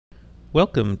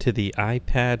Welcome to the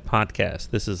iPad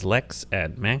podcast. This is Lex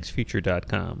at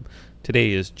maxfuture.com.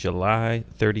 Today is July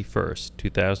 31st,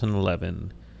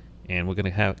 2011, and we're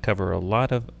going to cover a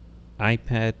lot of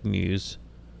iPad news.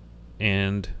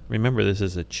 And remember, this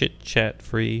is a chit-chat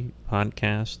free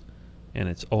podcast, and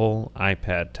it's all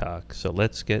iPad talk. So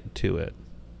let's get to it.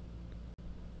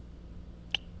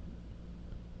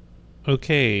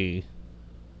 Okay,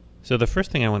 so the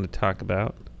first thing I want to talk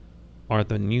about are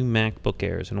the new MacBook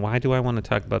Airs. And why do I want to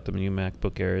talk about the new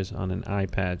MacBook Airs on an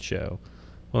iPad show?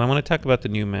 Well, I want to talk about the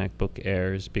new MacBook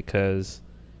Airs because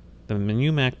the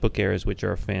new MacBook Airs, which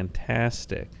are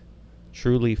fantastic,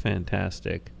 truly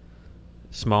fantastic,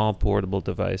 small portable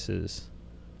devices,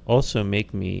 also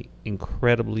make me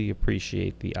incredibly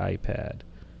appreciate the iPad.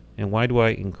 And why do I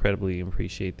incredibly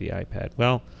appreciate the iPad?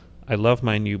 Well, I love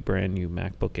my brand new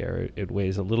MacBook Air. It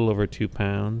weighs a little over 2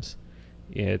 pounds.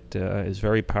 It is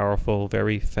very powerful,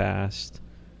 very fast.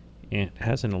 It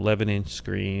has an 11-inch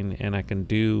screen, and I can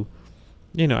do,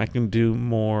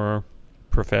 more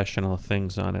professional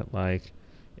things on it, like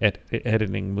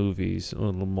editing movies a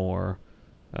little more,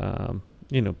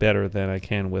 better than I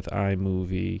can with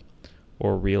iMovie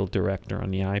or Real Director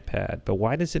on the iPad. But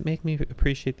why does it make me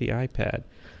appreciate the iPad?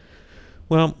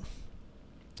 Well,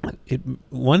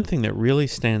 one thing that really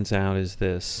stands out is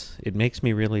this. It makes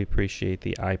me really appreciate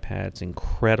the iPad's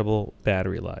incredible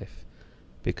battery life,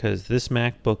 because this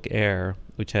MacBook Air,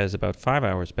 which has about 5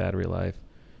 hours battery life,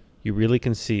 you really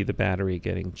can see the battery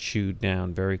getting chewed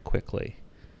down very quickly.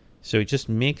 So it just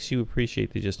makes you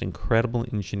appreciate the just incredible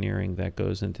engineering that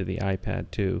goes into the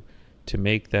iPad 2 to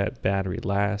make that battery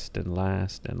last and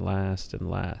last and last and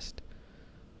last.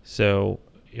 So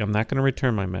I'm not going to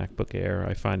return my MacBook Air.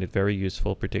 I find it very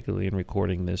useful, particularly in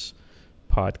recording this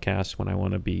podcast when I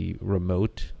want to be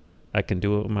remote. I can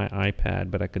do it with my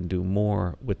iPad, but I can do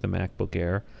more with the MacBook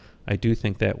Air. I do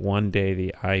think that one day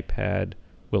the iPad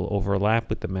will overlap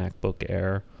with the MacBook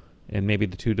Air, and maybe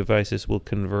the two devices will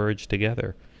converge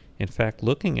together. In fact,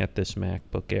 looking at this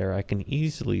MacBook Air, I can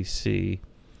easily see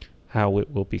how it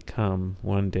will become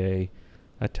one day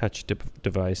a touch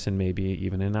device and maybe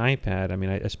even an iPad. I mean,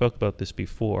 I spoke about this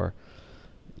before.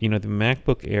 The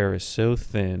MacBook Air is so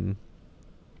thin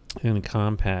and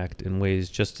compact and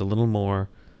weighs just a little more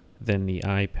than the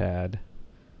iPad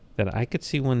that I could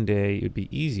see one day it would be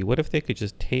easy. What if they could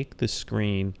just take the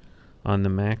screen on the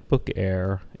MacBook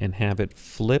Air and have it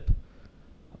flip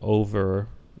over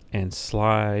and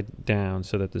slide down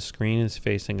so that the screen is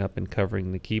facing up and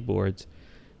covering the keyboards?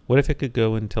 What if it could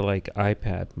go into like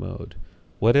iPad mode?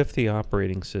 What if the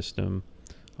operating system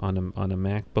on a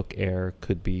MacBook Air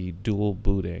could be dual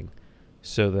booting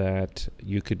so that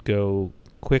you could go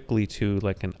quickly to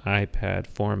like an iPad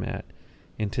format?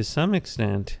 And to some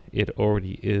extent, it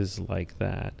already is like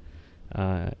that.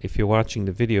 If you're watching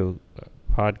the video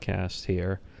podcast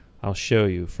here, I'll show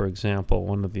you. For example,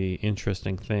 one of the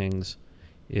interesting things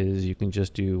is you can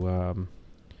just do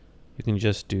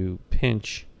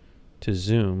pinch to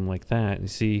zoom like that, and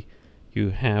see you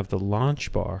have the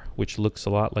launch bar, which looks a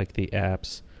lot like the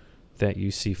apps that you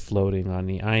see floating on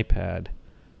the iPad.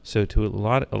 So to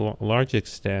a large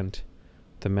extent,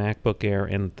 the MacBook Air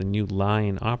and the new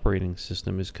Lion operating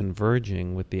system is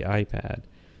converging with the iPad.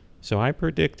 So I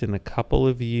predict in a couple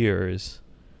of years,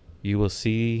 you will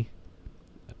see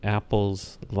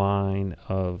Apple's line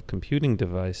of computing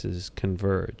devices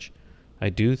converge. I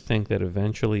do think that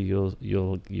eventually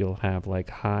you'll have like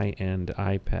high-end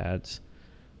iPads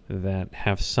that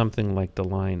have something like the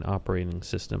Lion operating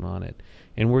system on it.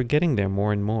 And we're getting there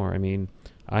more and more. I mean,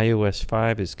 iOS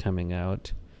 5 is coming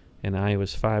out, and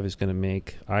iOS 5 is going to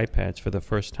make iPads for the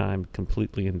first time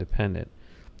completely independent.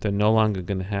 They're no longer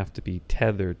going to have to be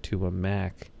tethered to a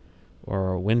Mac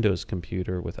or a Windows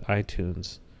computer with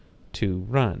iTunes to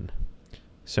run.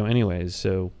 So anyways,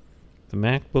 the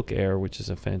MacBook Air, which is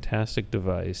a fantastic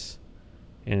device,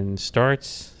 and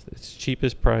its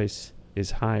cheapest price is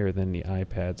higher than the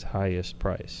iPad's highest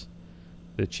price.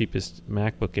 The cheapest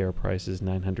MacBook Air price is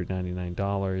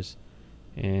 $999,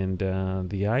 and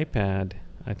the iPad,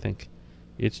 I think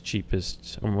its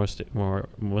cheapest or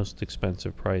most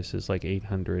expensive price is like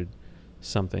 $800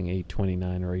 something,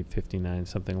 $829 or $859,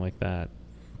 something like that.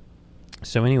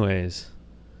 So anyways,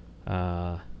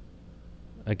 again,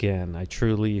 I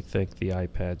truly think the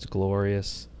iPad's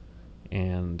glorious.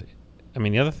 And I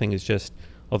mean, the other thing is just,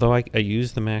 although I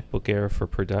use the MacBook Air for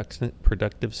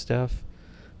productive stuff,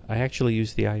 I actually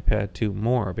use the iPad 2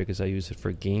 more because I use it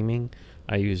for gaming.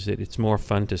 It's more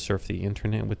fun to surf the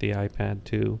internet with the iPad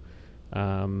 2.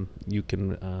 You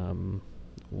can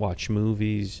watch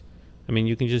movies. I mean,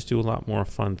 you can just do a lot more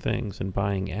fun things, and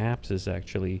buying apps is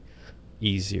actually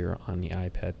easier on the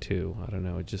iPad 2. I don't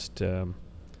know, it just,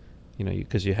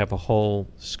 because you have a whole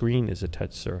screen as a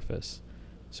touch surface.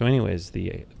 So anyways,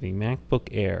 the MacBook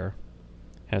Air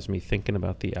has me thinking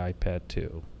about the iPad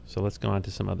 2. So let's go on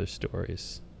to some other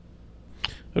stories.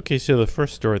 Okay, so the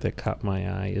first story that caught my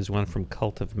eye is one from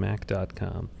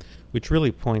cultofmac.com, which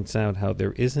really points out how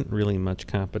there isn't really much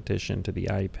competition to the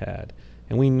iPad.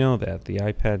 And we know that the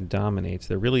iPad dominates.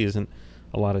 There really isn't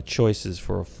a lot of choices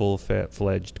for a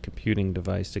full-fledged computing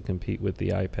device to compete with the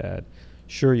iPad.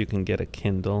 Sure, you can get a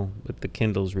Kindle, but the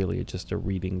Kindle's really just a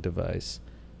reading device.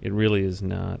 It really is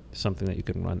not something that you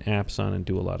can run apps on and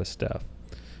do a lot of stuff.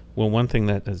 Well, one thing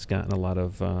that has gotten a lot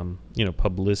of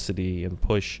publicity and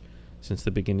push since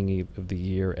the beginning of the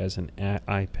year as an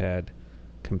iPad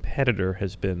competitor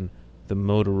has been the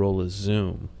Motorola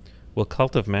Zoom. Well,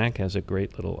 Cult of Mac has a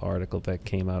great little article that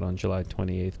came out on July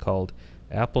 28th called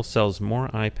 "Apple Sells More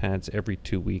iPads Every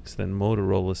 2 Weeks Than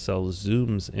Motorola Sells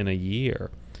Zooms in a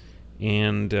Year."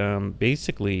 And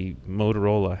basically,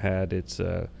 Motorola had its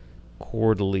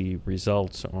quarterly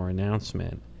results or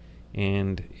announcement,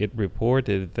 and it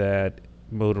reported that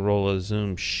Motorola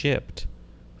Zoom shipped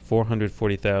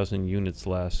 440,000 units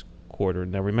last quarter.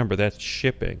 Now remember, that's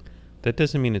shipping. That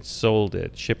doesn't mean it sold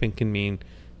it. Shipping can mean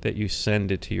that you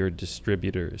send it to your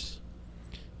distributors.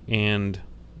 And,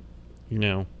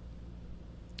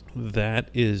 that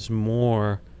is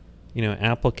more,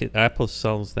 Apple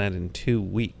sells that in 2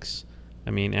 weeks.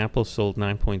 I mean, Apple sold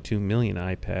 9.2 million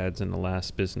iPads in the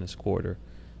last business quarter.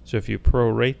 So if you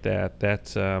prorate that,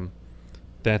 that's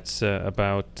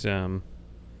about,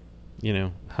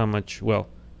 how much,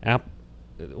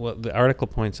 the article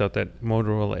points out that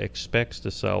Motorola expects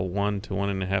to sell 1 to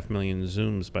 1.5 million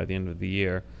Zooms by the end of the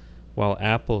year, while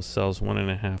Apple sells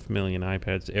 1.5 million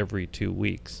iPads every 2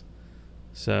 weeks.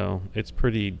 So it's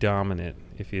pretty dominant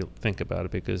if you think about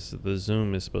it, because the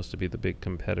Zoom is supposed to be the big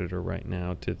competitor right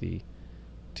now to the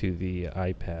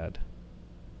iPad.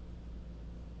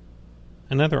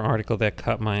 Another article that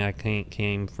caught my eye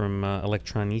came from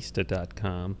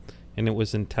Electronista.com, and it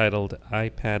was entitled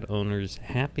 "iPad Owners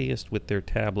Happiest with Their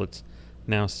Tablets,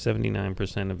 Now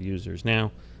 79% of Users."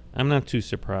 Now, I'm not too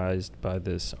surprised by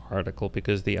this article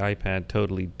because the iPad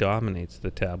totally dominates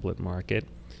the tablet market.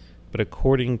 But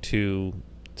according to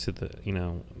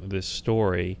this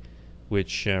story,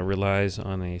 which relies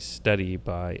on a study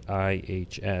by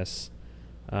IHS,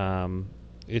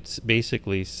 it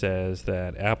basically says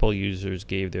that Apple users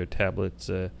gave their tablets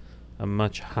a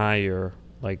much higher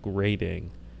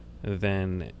rating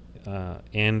than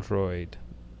Android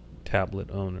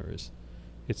tablet owners.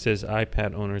 It says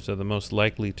iPad owners are the most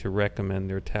likely to recommend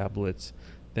their tablets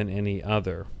than any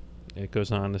other. It goes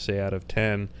on to say out of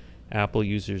 10, Apple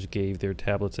users gave their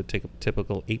tablets a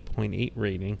typical 8.8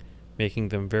 rating, making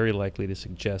them very likely to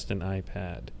suggest an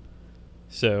iPad.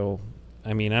 So,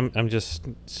 I mean, I'm just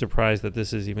surprised that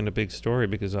this is even a big story,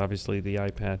 because obviously the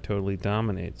iPad totally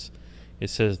dominates. It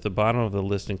says the bottom of the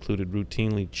list included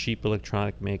routinely cheap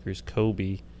electronic makers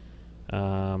Kobe,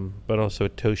 but also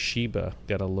Toshiba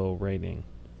got a low rating.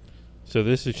 So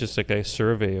this is just like a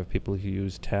survey of people who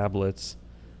use tablets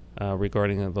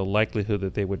regarding the likelihood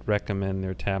that they would recommend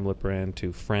their tablet brand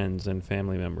to friends and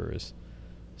family members.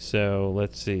 So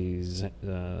let's see,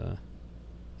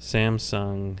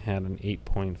 Samsung had an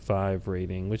 8.5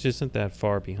 rating, which isn't that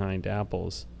far behind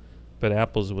Apple's, but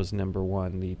Apple's was number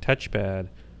one. The touchpad,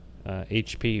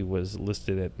 HP was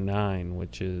listed at 9,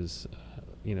 which is,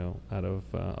 out of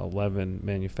 11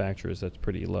 manufacturers, that's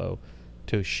pretty low.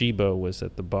 Toshiba was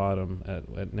at the bottom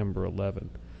at number 11.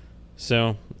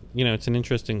 So, it's an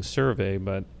interesting survey,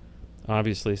 but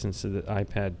obviously since the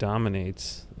iPad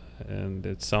dominates and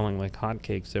it's selling like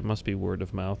hotcakes, there must be word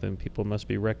of mouth and people must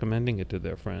be recommending it to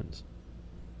their friends.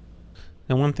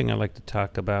 Now, one thing I like to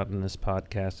talk about in this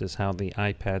podcast is how the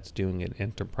iPad's doing at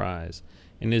enterprise.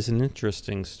 And there's an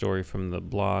interesting story from the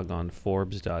blog on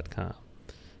Forbes.com.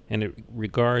 And it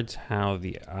regards how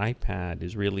the iPad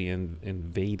is really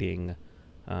invading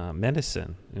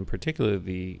medicine. In particular,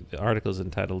 the article is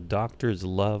entitled "Doctors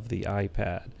Love the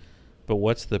iPad, but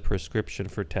What's the Prescription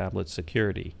for Tablet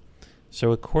Security?"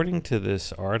 So according to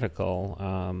this article,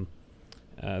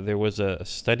 there was a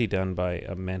study done by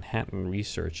a Manhattan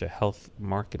Research, a health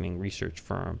marketing research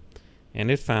firm, and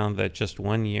it found that just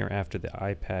 1 year after the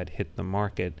iPad hit the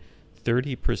market,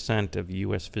 30% of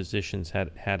U.S. physicians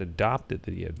had adopted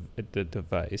the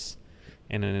device,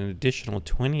 and an additional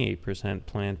 28%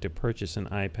 planned to purchase an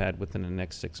iPad within the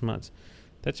next 6 months.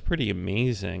 That's pretty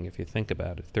amazing if you think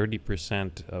about it.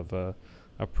 30% of a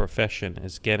profession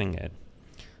is getting it.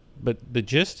 But the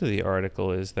gist of the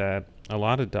article is that a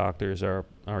lot of doctors are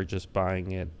just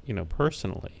buying it,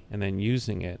 personally, and then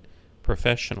using it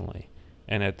professionally,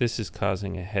 and that this is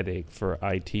causing a headache for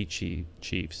IT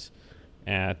chiefs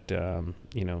at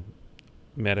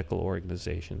medical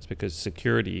organizations, because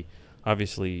security,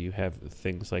 obviously you have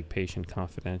things like patient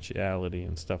confidentiality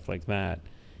and stuff like that,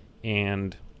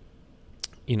 and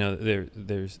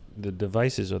there's the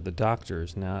devices are the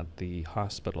doctors, not the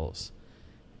hospitals.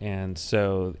 And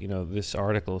so this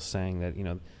article is saying that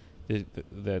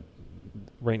that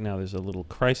right now there's a little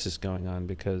crisis going on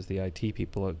because the IT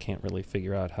people can't really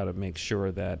figure out how to make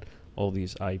sure that all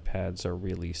these iPads are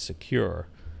really secure.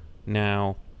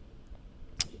 Now,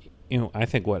 I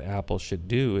think what Apple should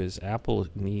do is I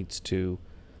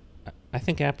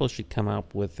think Apple should come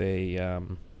up with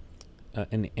an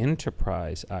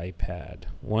enterprise iPad,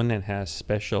 one that has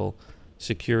special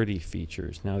security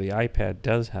features. Now, the iPad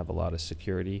does have a lot of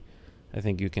security. I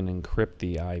think you can encrypt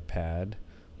the iPad.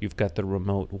 You've got the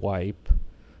remote wipe.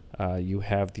 You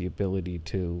have the ability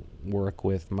to work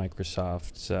with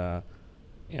Microsoft's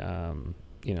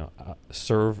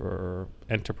server,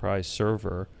 enterprise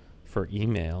server for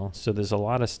email. So there's a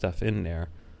lot of stuff in there.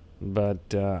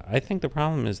 But I think the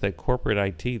problem is that corporate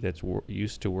IT that's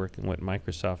used to working with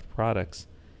Microsoft products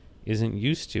isn't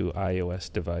used to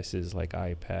iOS devices like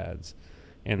iPads.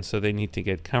 And so they need to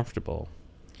get comfortable.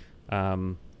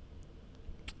 So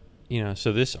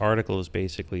this article is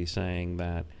basically saying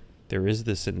that there is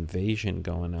this invasion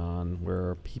going on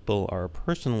where people are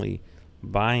personally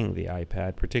buying the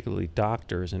iPad, particularly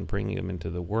doctors, and bringing them into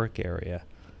the work area.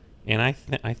 And I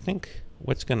think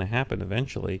what's going to happen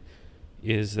eventually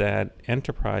is that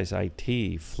enterprise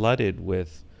IT, flooded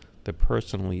with the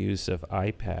personal use of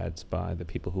iPads by the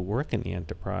people who work in the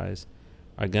enterprise,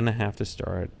 are going to have to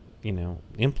start,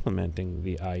 implementing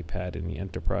the iPad in the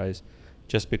enterprise,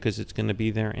 just because it's going to be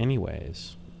there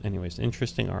anyways. Anyways,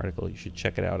 interesting article. You should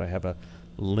check it out. I have a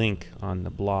link on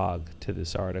the blog to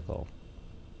this article.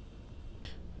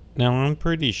 Now, I'm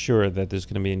pretty sure that there's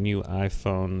going to be a new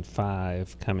iPhone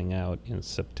 5 coming out in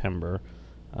September.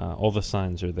 All the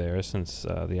signs are there, since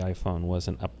the iPhone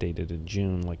wasn't updated in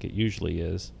June like it usually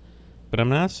is. But I'm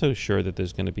not so sure that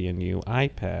there's going to be a new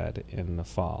iPad in the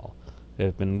fall. There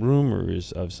have been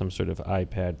rumors of some sort of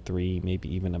iPad 3,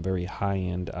 maybe even a very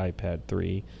high-end iPad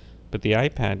 3. But the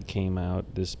iPad came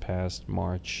out this past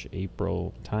March,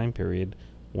 April time period,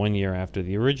 1 year after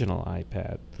the original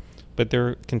iPad. But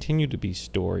there continue to be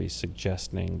stories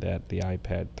suggesting that the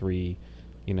iPad 3,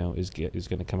 is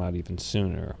going to come out even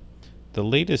sooner. The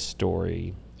latest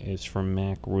story is from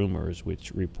MacRumors,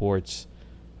 which reprints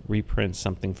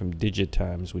something from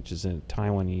Digitimes, which is a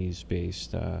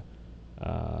Taiwanese-based,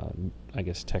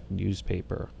 tech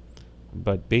newspaper.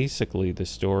 But basically, the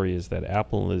story is that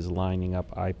Apple is lining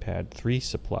up iPad 3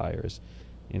 suppliers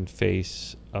in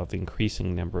face of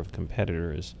increasing number of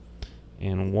competitors.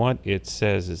 And what it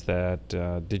says is that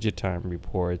Digitime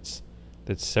reports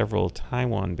that several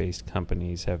Taiwan-based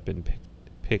companies have been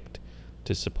picked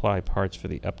to supply parts for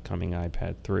the upcoming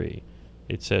iPad 3.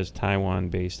 It says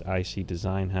Taiwan-based IC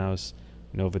Design House,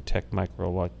 Novatech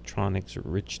Microelectronics,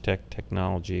 Richtech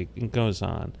Technology, and goes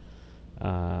on.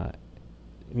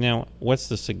 Now, what's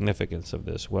the significance of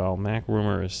this? Well,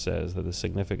 MacRumors says that the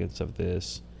significance of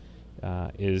this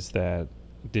is that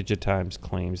Digitimes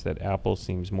claims that Apple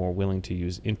seems more willing to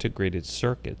use integrated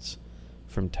circuits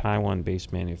from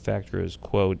Taiwan-based manufacturers,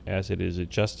 quote, as it is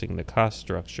adjusting the cost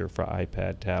structure for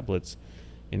iPad tablets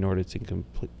in order to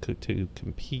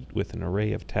compete with an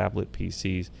array of tablet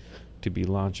PCs to be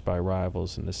launched by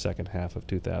rivals in the second half of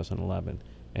 2011,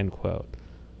 end quote.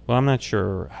 Well, I'm not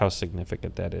sure how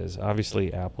significant that is.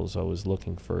 Obviously, Apple's always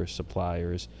looking for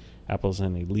suppliers. Apple's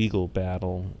in a legal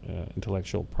battle,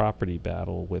 intellectual property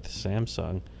battle with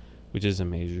Samsung, which is a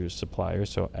major supplier,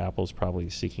 so Apple's probably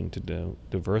seeking to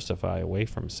diversify away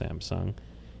from Samsung.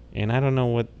 And I don't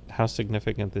know how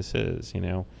significant this is.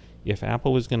 If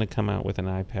Apple was going to come out with an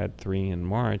iPad 3 in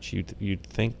March, you'd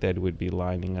think that it would be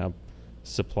lining up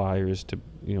suppliers to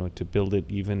build it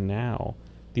even now.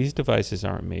 These devices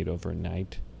aren't made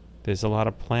overnight. There's a lot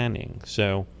of planning.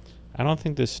 So I don't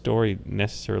think this story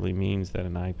necessarily means that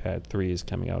an iPad 3 is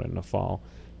coming out in the fall.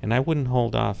 And I wouldn't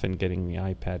hold off in getting the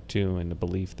iPad 2 in the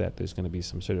belief that there's going to be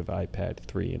some sort of iPad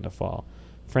 3 in the fall.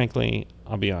 Frankly,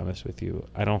 I'll be honest with you,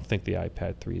 I don't think the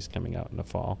iPad 3 is coming out in the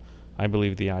fall. I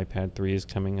believe the iPad 3 is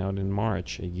coming out in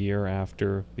March, a year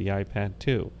after the iPad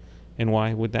 2. And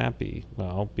why would that be?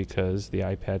 Well, because the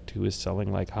iPad 2 is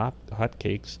selling like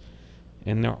hotcakes,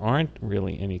 and there aren't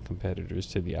really any competitors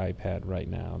to the iPad right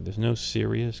now. There's no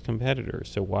serious competitors.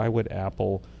 So why would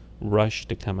Apple rush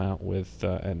to come out with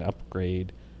an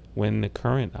upgrade when the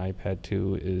current iPad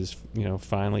 2 is,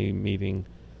 finally meeting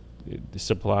the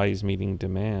supply is meeting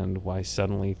demand, why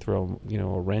suddenly throw,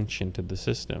 a wrench into the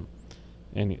system?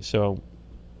 And so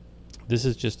this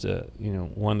is just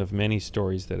one of many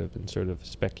stories that have been sort of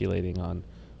speculating on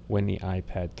when the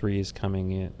iPad 3 is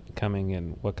coming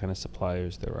and what kind of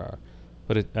suppliers there are.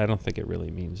 But I don't think it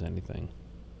really means anything.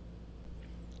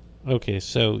 Okay,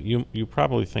 so you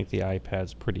probably think the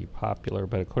iPad's pretty popular,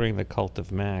 but according to the Cult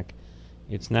of Mac,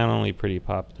 it's not only pretty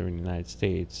popular in the United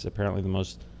States. Apparently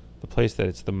the place that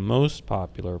it's the most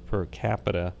popular per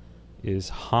capita is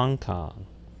Hong Kong.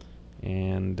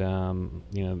 And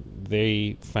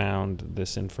they found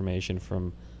this information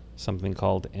from something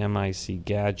called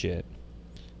MacGadget,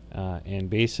 and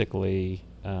basically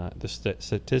the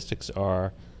statistics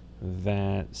are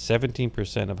that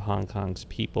 17% of Hong Kong's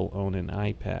people own an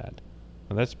iPad.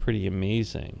 Now that's pretty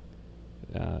amazing.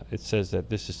 It says that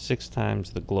this is 6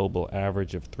 times the global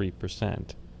average of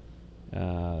 3%.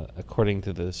 According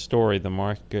to the story, the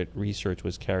market research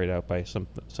was carried out by some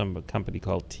company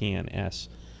called TNS,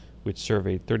 which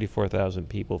surveyed 34,000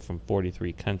 people from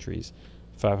 43 countries,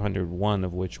 501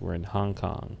 of which were in Hong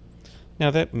Kong. Now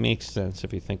that makes sense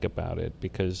if you think about it,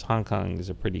 because Hong Kong is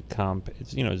a pretty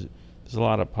there's a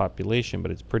lot of population, but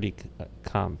it's pretty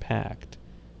compact,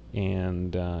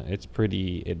 and it's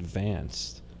pretty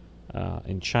advanced.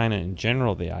 In China in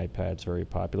general, the iPad's very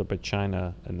popular, but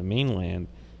China and the mainland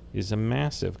is a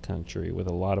massive country with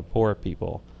a lot of poor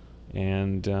people,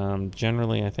 and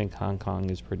generally I think Hong Kong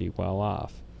is pretty well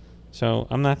off. So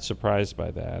I'm not surprised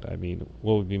by that. I mean,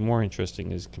 what would be more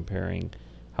interesting is comparing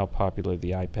how popular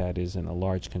the iPad is in a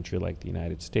large country like the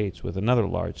United States with another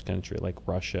large country like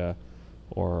Russia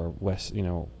or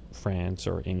France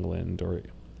or England or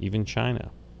even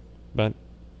China. But,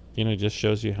 it just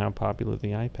shows you how popular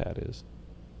the iPad is.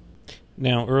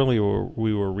 Now, earlier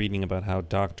we were reading about how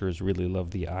doctors really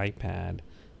love the iPad,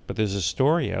 but there's a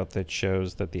story out that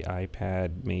shows that the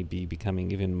iPad may be becoming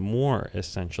even more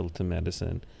essential to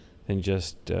medicine than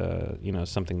just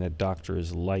something that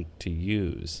doctors like to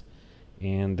use.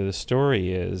 And the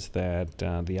story is that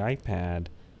the iPad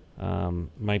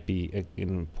might be an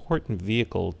important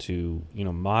vehicle to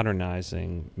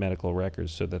modernizing medical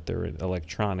records so that they're in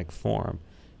electronic form.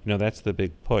 That's the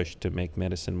big push to make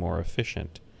medicine more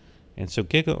efficient. And so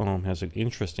GigaOM has an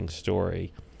interesting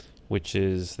story, which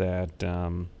is that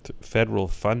federal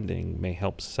funding may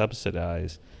help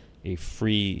subsidize a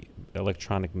free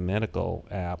electronic medical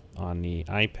app on the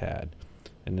iPad.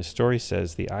 And the story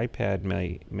says the iPad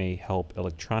may help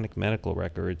electronic medical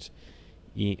records,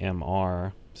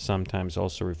 EMR, sometimes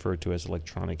also referred to as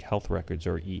electronic health records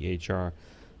or EHR,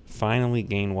 finally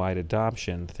gain wide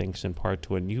adoption thanks in part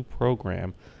to a new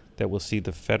program that will see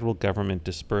the federal government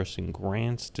dispersing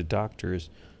grants to doctors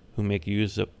who make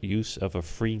use of a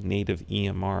free native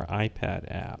EMR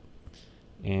iPad app.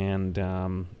 And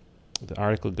the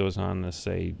article goes on to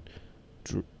say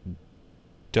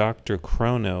Dr.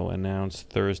 Chrono announced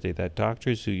Thursday that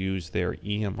doctors who use their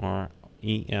EMR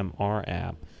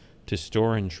app to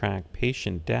store and track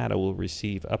patient data will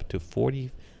receive up to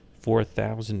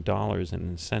 $44,000 in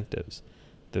incentives.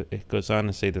 It goes on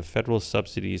to say the federal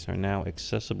subsidies are now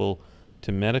accessible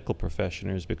to medical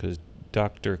professionals because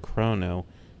Dr. Chrono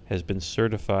has been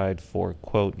certified for,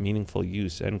 quote, meaningful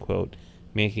use, end quote,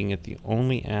 making it the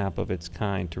only app of its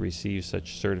kind to receive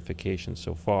such certification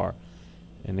so far.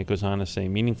 And it goes on to say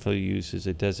meaningful use is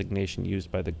a designation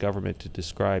used by the government to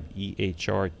describe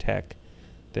EHR tech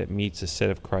that meets a set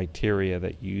of criteria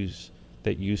that use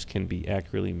can be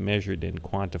accurately measured in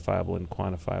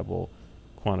quantifiable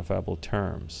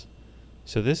terms.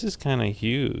 So this is kind of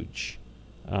huge.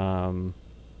 Now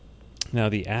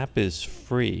the app is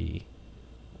free,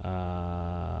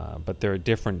 but there are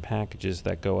different packages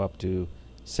that go up to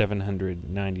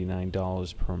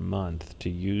 $799 per month to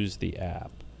use the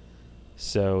app.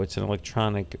 So it's an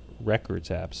electronic records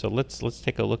app. So let's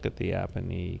take a look at the app in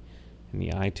the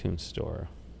iTunes store.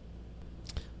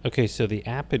 Okay, so the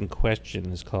app in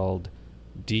question is called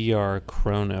DR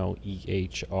Chrono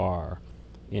EHR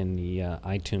in the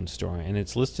iTunes store, and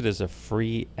it's listed as a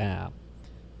free app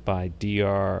by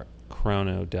drchrono.com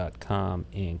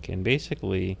Inc. And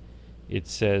basically, it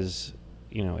says,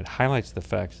 it highlights the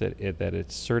fact that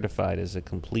it's certified as a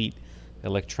complete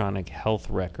electronic health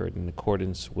record in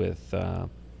accordance with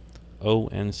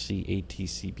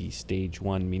ONC-ATCB Stage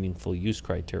 1 meaningful use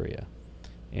criteria,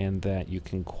 and that you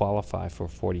can qualify for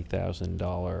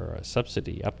 $40,000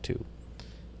 subsidy up to.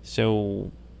 So,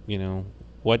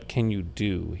 what can you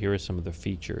do? Here are some of the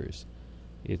features.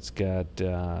 It's got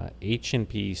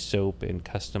H&P SOAP and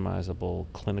customizable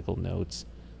clinical notes,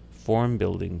 form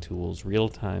building tools,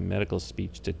 real-time medical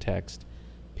speech to text,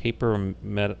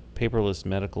 paperless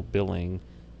medical billing,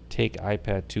 take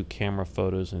iPad 2 camera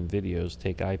photos and videos,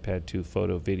 take iPad 2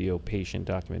 photo, video, patient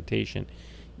documentation,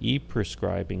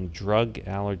 e-prescribing, drug,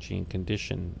 allergy, and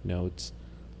condition notes,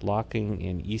 locking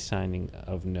and e-signing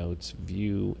of notes,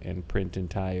 view and print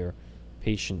entire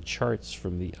patient charts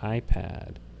from the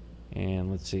iPad.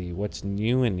 And let's see, what's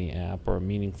new in the app are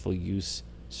meaningful use,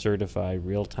 certified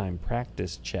real-time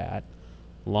practice chat,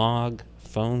 log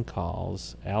phone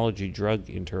calls, allergy drug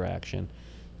interaction.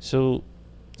 So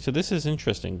this is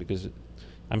interesting because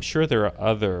I'm sure there are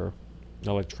other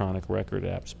electronic record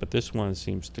apps, but this one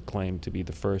seems to claim to be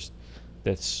the first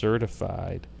that's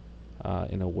certified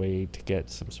in a way to get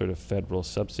some sort of federal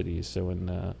subsidies. So I'm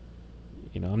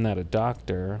not a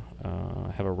doctor.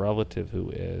 I have a relative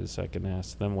who is. I can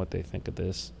ask them what they think of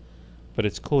this. But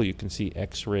it's cool. You can see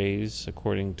x-rays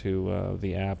according to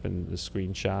the app and the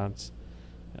screenshots.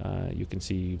 You can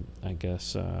see, I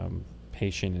guess,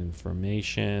 patient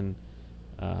information,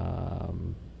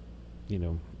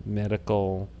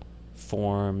 medical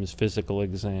forms, physical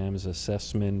exams,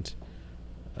 assessment.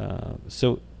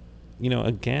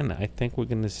 Again, I think we're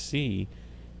going to see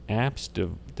apps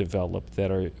develop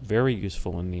that are very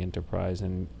useful in the enterprise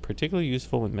and particularly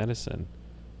useful in medicine.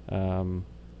 I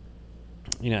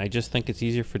just think it's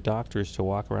easier for doctors to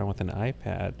walk around with an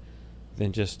iPad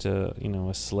than just a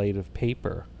slate of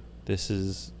paper. This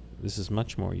is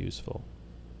much more useful.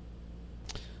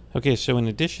 Okay, so in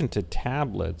addition to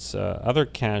tablets, other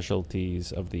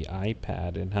casualties of the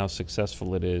iPad and how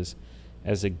successful it is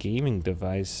as a gaming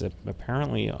device,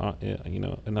 apparently,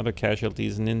 another casualty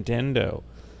is Nintendo.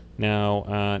 Now,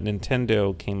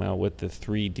 Nintendo came out with the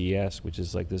 3DS, which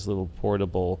is like this little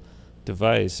portable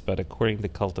device, but according to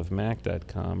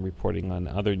cultofmac.com, reporting on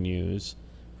other news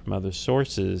from other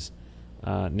sources,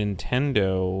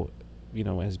 Nintendo,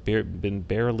 has been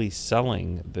barely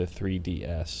selling the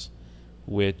 3DS,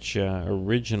 which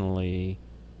originally,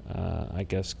 I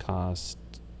guess, cost,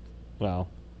 well,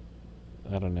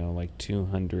 I don't know, like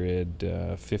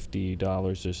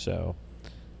 $250 or so.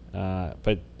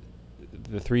 But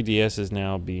the 3DS is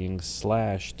now being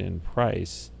slashed in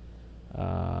price,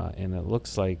 and it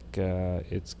looks like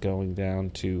it's going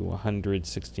down to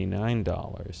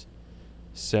 $169.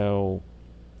 So,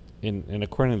 and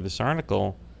according to this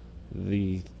article,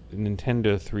 the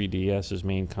Nintendo 3DS's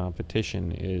main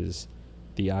competition is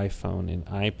the iPhone and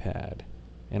iPad.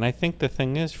 And I think the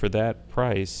thing is, for that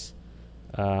price,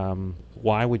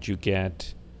 why would you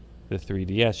get the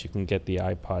 3DS? You can get the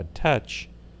iPod Touch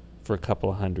for a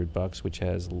couple of $100, which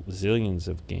has zillions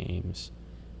of games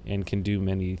and can do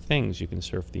many things. You can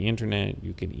surf the internet,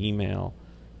 you can email,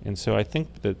 and so I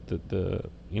think that the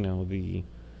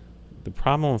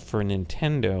problem for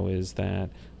Nintendo is that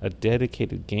a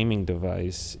dedicated gaming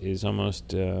device is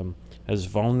almost as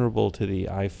vulnerable to the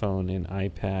iPhone and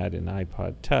iPad and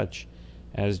iPod Touch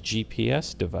as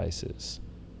GPS devices,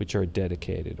 which are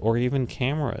dedicated, or even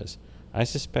cameras. I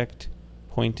suspect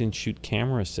point-and-shoot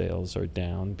camera sales are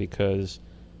down because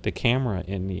the camera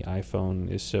in the iPhone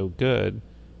is so good.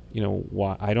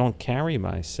 Why I don't carry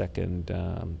my second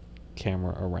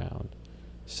camera around.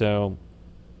 So,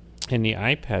 and the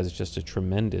iPad is just a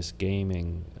tremendous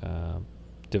gaming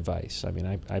device. I mean,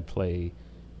 I play.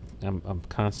 I'm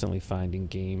constantly finding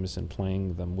games and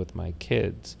playing them with my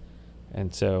kids,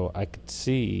 and so I could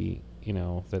see,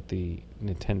 that the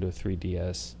Nintendo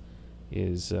 3DS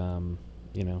is,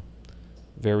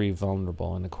 very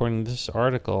vulnerable. And according to this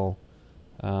article,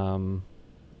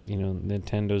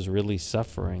 Nintendo's really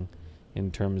suffering in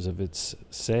terms of its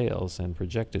sales and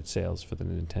projected sales for the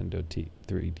Nintendo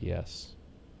 3DS.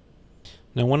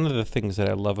 Now, one of the things that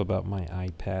I love about my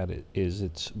iPad is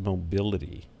its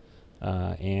mobility.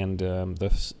 I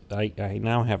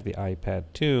now have the iPad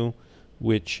 2,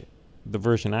 which the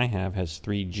version I have has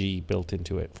 3G built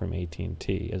into it from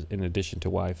AT&T, in addition to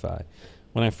Wi-Fi.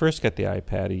 When I first got the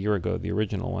iPad a year ago, the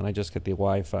original one, I just got the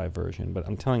Wi-Fi version. But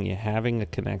I'm telling you, having a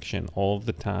connection all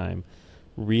the time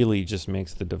really just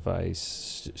makes the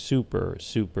device super,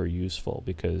 super useful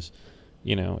because,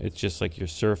 it's just like your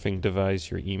surfing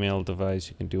device, your email device.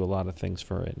 You can do a lot of things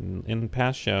for it. And in the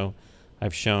past show,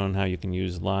 I've shown how you can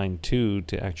use Line 2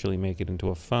 to actually make it into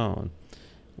a phone.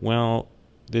 Well,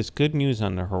 there's good news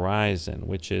on the horizon,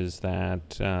 which is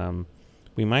that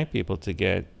we might be able to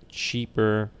get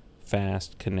cheaper,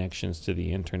 fast connections to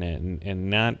the internet and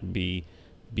not be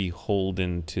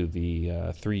beholden to the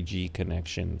 3G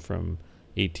connection from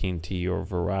AT&T or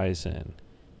Verizon.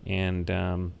 And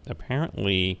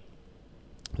apparently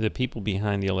the people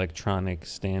behind the electronic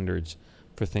standards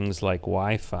for things like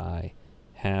Wi-Fi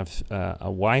have a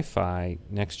Wi-Fi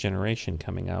next generation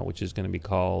coming out, which is going to be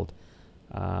called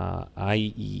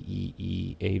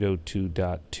IEEE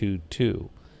 802.22.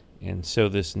 And so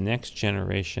this next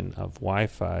generation of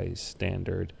Wi-Fi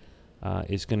standard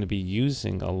is going to be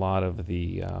using a lot of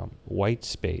the white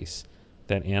space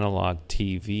that analog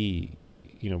TV,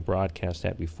 broadcast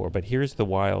at before. But here's the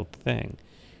wild thing.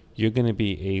 You're going to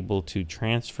be able to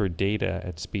transfer data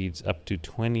at speeds up to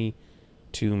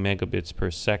 22 megabits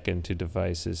per second to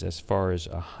devices as far as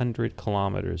 100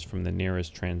 kilometers from the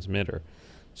nearest transmitter.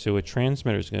 So a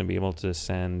transmitter is going to be able to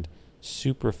send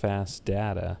super fast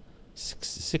data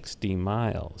 60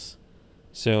 miles.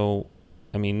 So,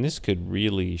 I mean, this could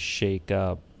really shake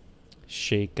up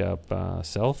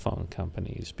cell phone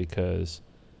companies, because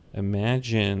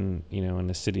imagine, in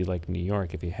a city like New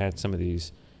York, if you had some of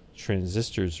these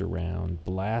transistors around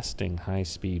blasting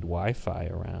high-speed Wi-Fi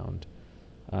around,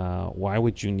 why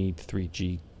would you need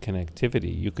 3G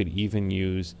connectivity? You could even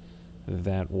use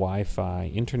that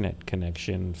Wi-Fi internet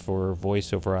connection for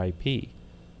voice over IP.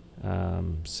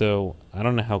 So I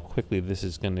don't know how quickly this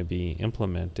is going to be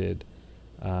implemented,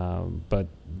 but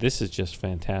this is just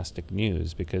fantastic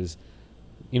news, because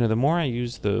the more I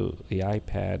use the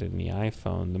iPad and the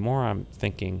iPhone, the more I'm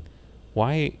thinking,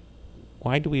 why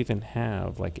do we even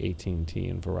have like AT&T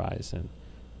and Verizon?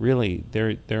 Really,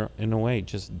 they're in a way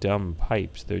just dumb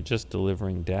pipes. They're just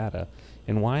delivering data.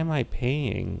 And why am I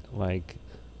paying like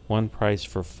one price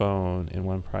for phone and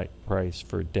one price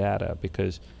for data?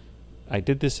 Because I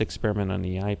did this experiment on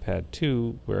the iPad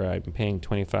too, where I'm paying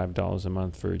 $25 a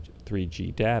month for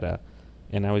 3G data,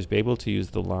 and I was able to use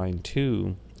the Line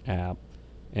 2 app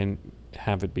and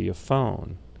have it be a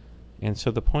phone. And so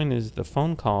the point is, the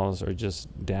phone calls are just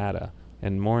data,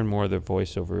 and more they're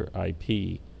voice over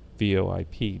IP,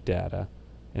 VoIP data.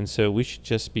 And so we should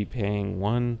just be paying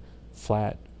one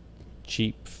flat,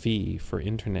 cheap fee for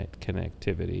internet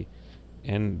connectivity.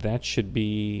 And that should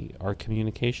be our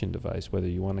communication device, whether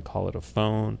you want to call it a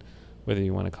phone, whether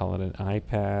you want to call it an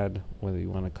iPad, whether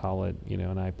you want to call it, an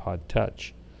iPod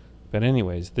Touch. But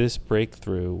anyways, this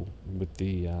breakthrough with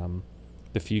the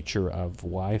future of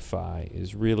Wi-Fi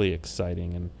is really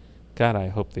exciting. And God, I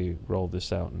hope they roll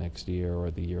this out next year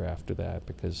or the year after that,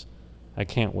 because I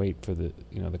can't wait for the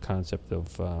concept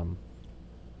of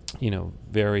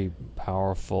very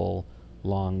powerful,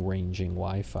 long-ranging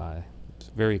Wi-Fi. It's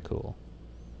very cool.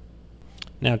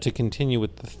 Now, to continue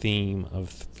with the theme of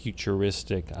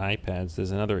futuristic iPads,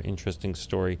 there's another interesting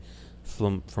story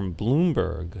from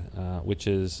Bloomberg, which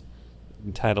is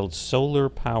entitled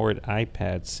 "Solar-Powered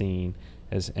iPad Seen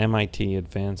as MIT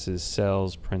Advances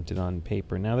Cells Printed on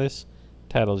Paper." Now, this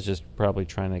title is just probably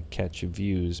trying to catch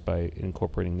views by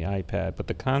incorporating the iPad, but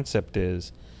the concept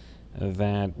is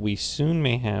that we soon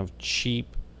may have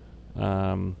cheap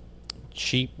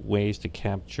ways to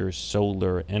capture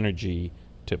solar energy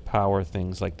to power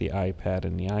things like the iPad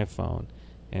and the iPhone.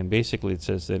 And basically it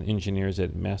says that engineers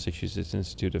at Massachusetts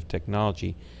Institute of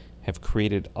Technology have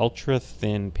created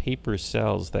ultra-thin paper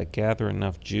cells that gather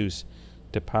enough juice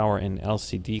to power an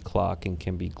LCD clock and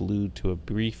can be glued to a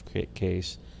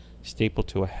briefcase, stapled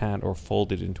to a hat, or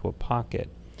folded into a pocket.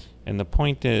 And the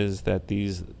point is that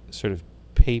these sort of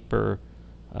paper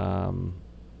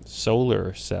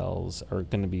solar cells are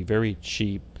going to be very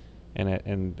cheap,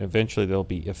 and eventually they'll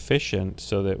be efficient,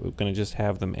 so that we're going to just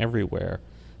have them everywhere.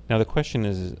 Now the question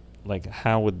is, like,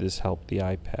 how would this help the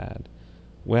iPad?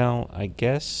 Well, I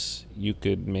guess you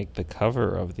could make the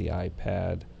cover of the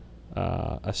iPad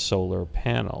a solar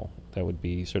panel that would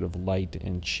be sort of light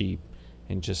and cheap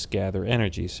and just gather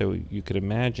energy. So you could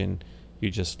imagine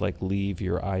you just like leave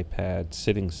your iPad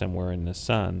sitting somewhere in the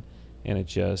sun, and it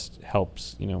just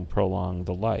helps, prolong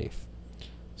the life.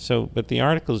 So, but the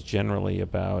article is generally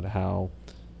about how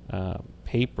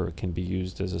paper can be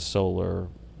used as a solar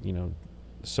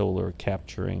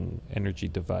capturing energy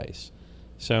device.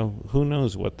 So who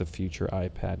knows what the future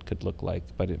iPad could look like,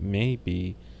 but it may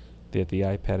be that the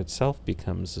iPad itself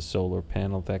becomes a solar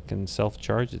panel that can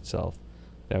self-charge itself.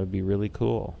 That would be really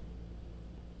cool.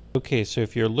 Okay, so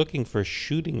if you're looking for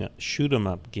shoot 'em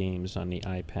up games on the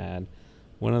iPad,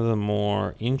 one of the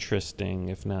more interesting,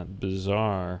 if not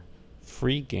bizarre,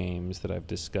 free games that I've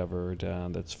discovered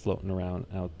that's floating around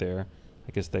out there,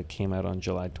 I guess that came out on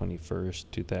July 21st,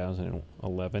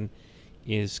 2011,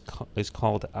 is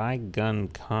called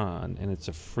iGunCon, and it's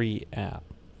a free app.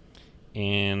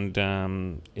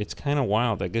 And it's kind of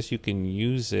wild. I guess you can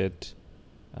use it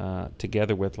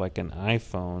together with like an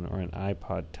iPhone or an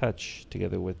iPod Touch,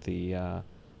 together with the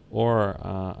or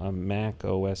a Mac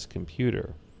OS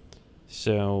computer.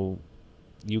 So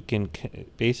you can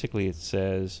basically, it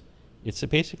says it's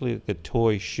basically like a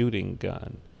toy shooting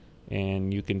gun,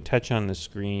 and you can touch on the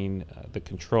screen the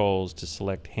controls to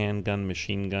select handgun,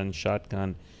 machine gun,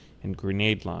 shotgun, and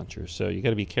grenade launcher. So you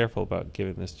got to be careful about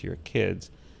giving this to your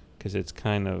kids, because it's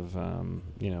kind of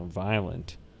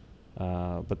violent.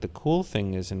 But the cool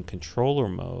thing is, in controller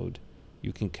mode,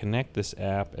 you can connect this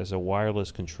app as a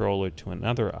wireless controller to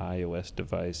another iOS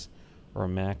device or a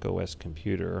Mac OS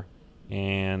computer,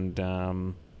 and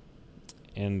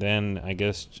then I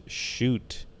guess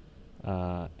shoot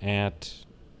at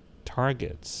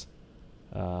targets.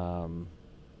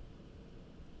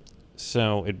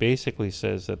 So it basically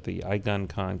says that the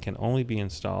iGunCon can only be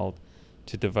installed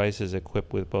to devices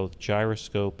equipped with both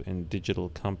gyroscope and digital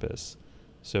compass.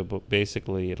 So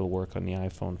basically it'll work on the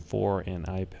iPhone 4 and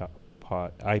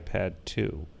iPad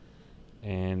 2.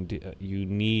 And you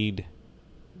need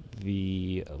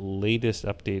the latest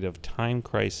update of Time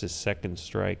Crisis Second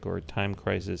Strike or Time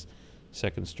Crisis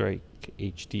Second Strike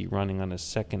HD running on a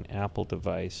second Apple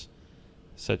device,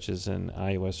 such as an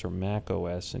iOS or Mac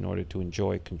OS, in order to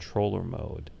enjoy controller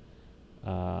mode.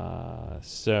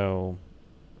 So,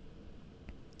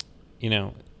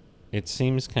 it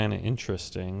seems kind of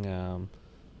interesting.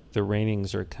 The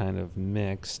ratings are kind of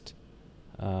mixed.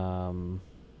 One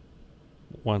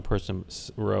person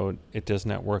wrote, "It does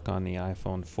not work on the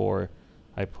iPhone 4.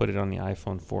 I put it on the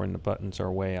iPhone 4 and the buttons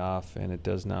are way off, and it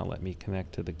does not let me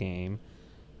connect to the game."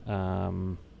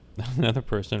 Another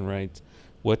person writes,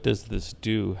 "What does this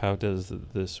do? How does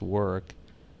this work?"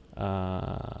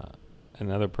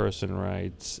 Another person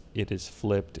writes, "It is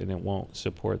flipped and it won't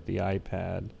support the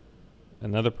iPad."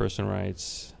 Another person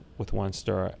writes with 1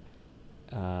 star,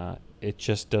 "It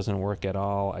just doesn't work at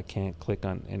all. I can't click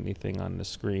on anything on the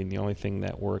screen. The only thing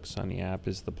that works on the app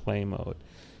is the play mode."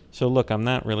 So look, I'm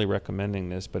not really recommending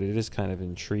this, but it is kind of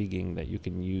intriguing that you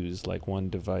can use like one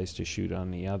device to shoot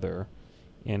on the other,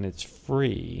 and it's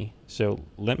free. So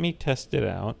let me test it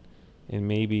out, and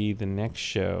maybe the next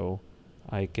show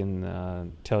I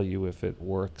can tell you if it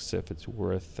works, if it's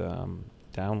worth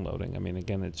downloading. I mean,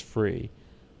 again, it's free,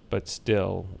 but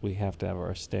still we have to have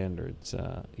our standards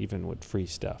even with free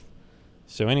stuff.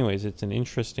 So anyways, it's an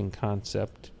interesting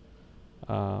concept,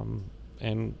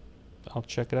 and I'll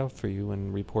check it out for you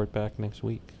and report back next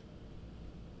week.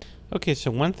 Okay,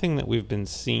 so one thing that we've been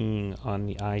seeing on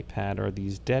the iPad are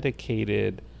these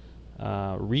dedicated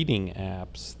reading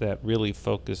apps that really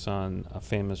focus on a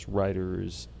famous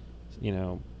writer's,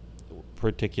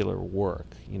 particular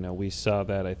work. We saw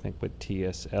that, I think, with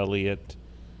T.S. Eliot.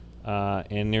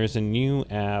 And there's a new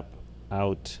app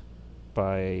out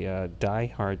by Die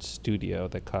Hard Studio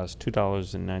that costs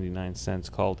 $2.99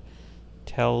 called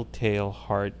Telltale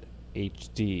Heart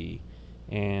HD,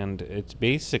 and it's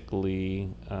basically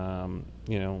a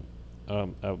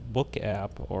book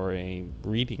app or a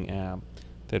reading app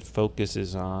that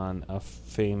focuses on a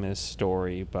famous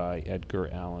story by Edgar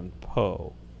Allan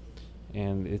Poe.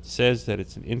 And it says that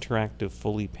it's an interactive,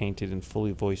 fully painted, and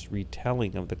fully voiced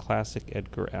retelling of the classic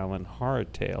Edgar Allan horror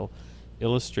tale,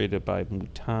 illustrated by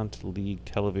Mutant League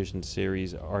television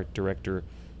series art director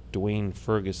Dwayne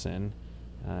Ferguson.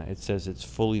 It says it's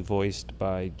fully voiced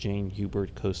by Jane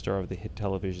Hubert, co-star of the hit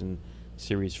television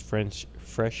series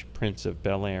Fresh Prince of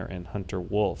Bel-Air and Hunter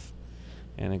Wolf.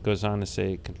 And it goes on to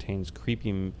say it contains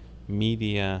creepy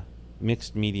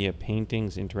mixed media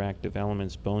paintings, interactive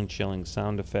elements, bone-chilling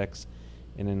sound effects,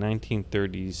 and a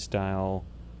 1930s style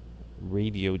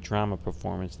radio drama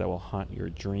performance that will haunt your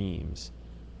dreams.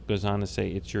 It goes on to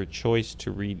say it's your choice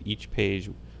to read each page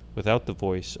without the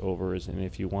voiceovers, and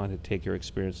if you want to take your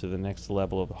experience to the next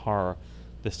level of horror,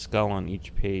 the skull on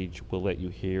each page will let you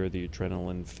hear the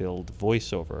adrenaline-filled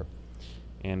voiceover.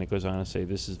 And it goes on to say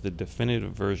this is the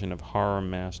definitive version of horror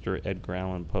master Edgar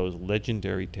Allan Poe's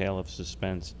legendary tale of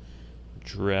suspense,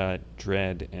 dread,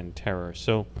 and terror.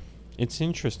 So it's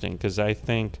interesting because I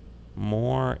think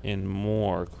more and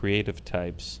more creative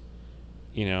types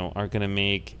are going to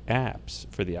make apps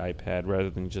for the iPad rather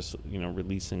than just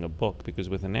releasing a book, because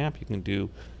with an app you can do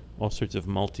all sorts of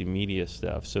multimedia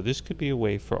stuff. So this could be a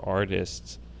way for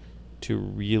artists to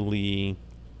really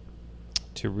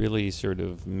sort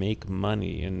of make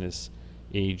money in this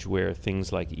age where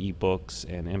things like ebooks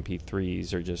and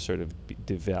MP3s are just sort of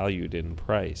devalued in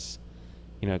price,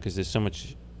 because there's so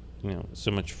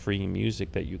much free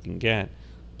music that you can get.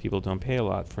 People don't pay a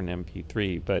lot for an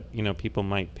MP3, but people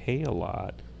might pay a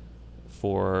lot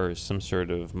for some sort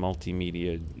of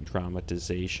multimedia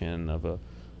dramatization of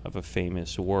a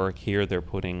famous work. Here they're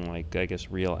putting I guess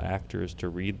real actors to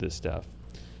read this stuff.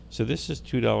 So this is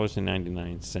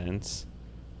 $2.99,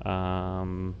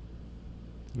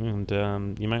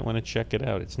 and you might want to check it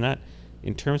out. It's not,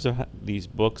 in terms of these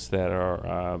books that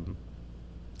are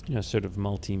sort of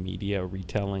multimedia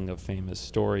retelling of famous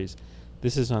stories,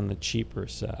 this is on the cheaper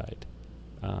side.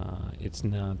 It's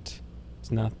not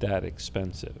that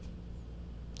expensive.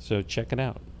 So check it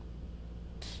out.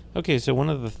 Okay, so one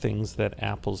of the things that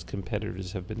Apple's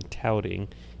competitors have been touting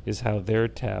is how their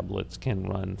tablets can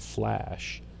run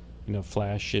Flash. You know,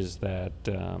 Flash is that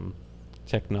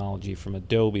technology from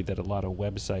Adobe that a lot of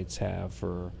websites have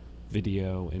for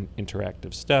video and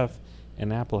interactive stuff,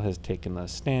 and Apple has taken a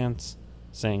stance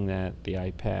saying that the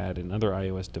iPad and other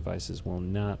iOS devices will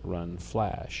not run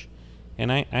Flash. And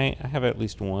I have at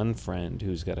least one friend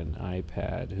who's got an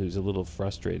iPad who's a little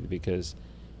frustrated because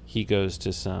he goes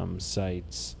to some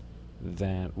sites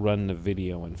that run the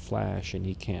video in Flash and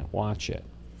he can't watch it.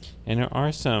 And there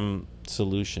are some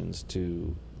solutions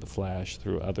to the Flash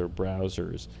through other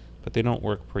browsers, but they don't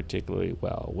work particularly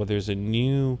well. Well, there's a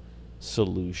new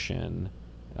solution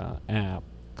app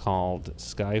called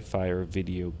Skyfire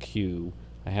VideoQ.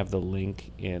 I have the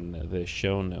link in the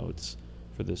show notes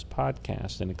for this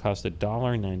podcast, and it costs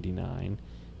 $1.99.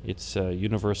 It's a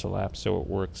universal app, so it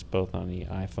works both on the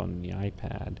iPhone and the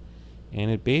iPad. And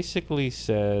it basically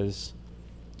says,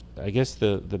 I guess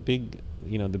the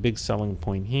big selling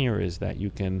point here is that you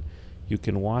can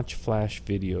watch Flash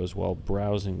videos while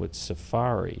browsing with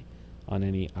Safari on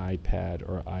any iPad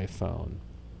or iPhone.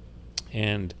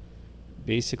 And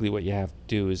basically what you have to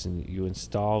do is you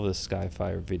install the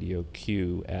Skyfire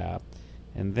VideoQ app,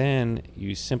 and then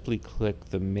you simply click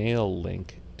the mail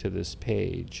link to this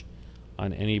page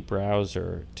on any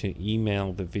browser to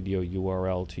email the video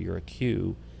URL to your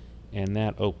queue, and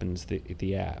that opens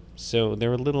the app. So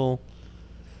they're a little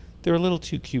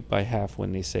too cute by half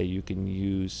when they say you can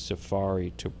use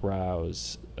Safari to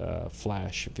browse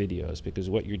Flash videos, because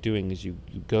what you're doing is you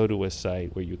go to a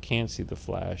site where you can't see the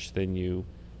Flash, then you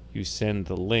send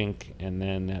the link, and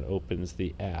then that opens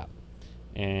the app.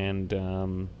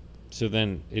 And so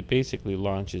then it basically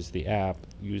launches the app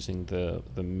using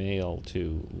the mail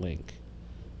to link.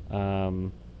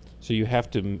 So you have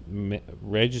to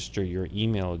register your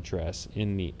email address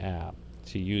in the app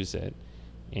to use it,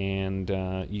 and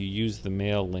you use the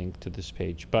mail link to this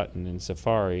page button in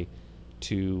Safari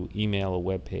to email a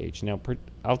web page. Now,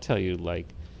 I'll tell you,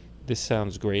 like, this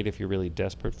sounds great if you're really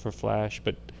desperate for Flash,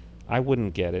 but I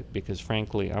wouldn't get it because,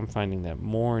 frankly, I'm finding that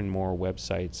more and more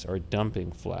websites are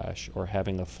dumping Flash or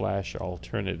having a Flash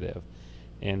alternative.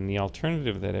 And the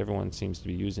alternative that everyone seems to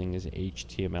be using is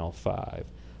HTML5.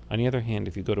 On the other hand,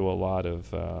 if you go to a lot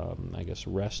of, I guess,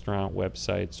 restaurant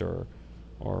websites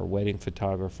or wedding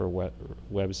photographer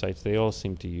websites, they all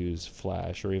seem to use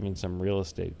Flash, or even some real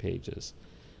estate pages.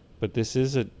 But this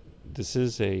is a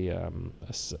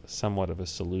somewhat of a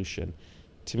solution.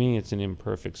 To me, it's an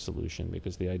imperfect solution,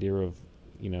 because the idea of,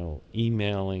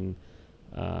 emailing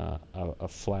a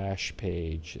Flash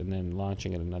page and then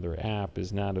launching it another app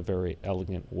is not a very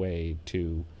elegant way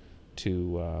to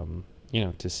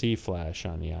see Flash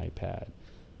on the iPad.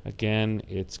 Again,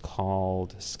 it's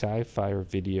called Skyfire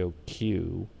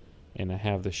VideoQ, and I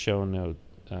have the show note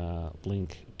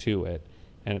link to it.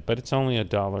 But it's only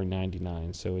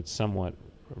 $1.99, so it's somewhat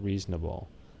reasonable.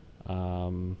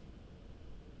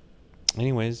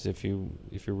 Anyways, if you're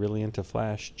really into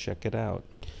Flash, check it out.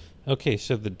 Okay,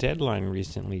 so the deadline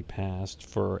recently passed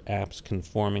for apps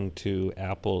conforming to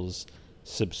Apple's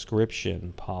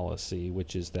subscription policy,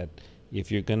 which is that if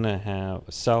you're gonna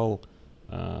sell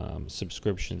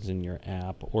subscriptions in your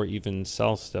app, or even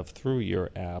sell stuff through your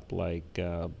app like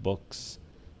books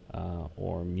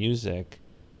or music,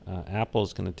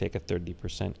 Apple's going to take a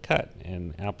 30% cut.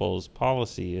 And Apple's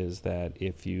policy is that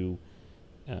if you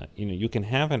can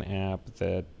have an app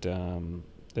that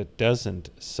doesn't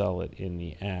sell it in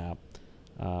the app,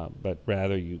 but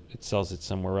rather it sells it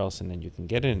somewhere else, and then you can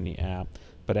get it in the app,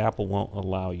 but Apple won't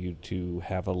allow you to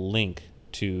have a link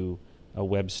to a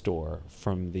web store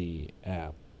from the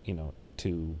app,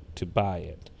 to buy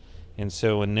it. And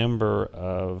so a number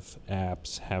of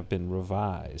apps have been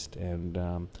revised,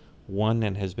 and one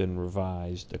that has been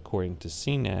revised according to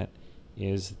Cnet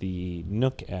is the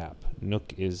Nook app.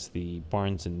 Nook is the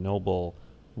Barnes & Noble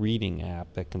reading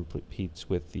app that competes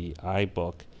with the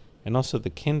iBook, and also the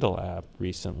Kindle app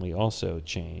recently also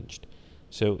changed.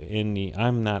 So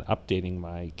I'm not updating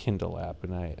my Kindle app,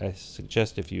 and I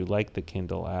suggest if you like the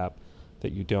Kindle app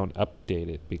that you don't update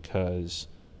it, because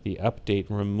the update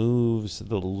removes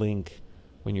the link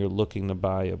when you're looking to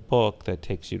buy a book that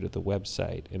takes you to the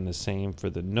website, and the same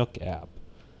for the Nook app.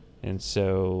 And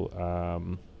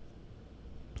so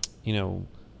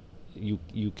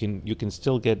you can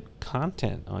still get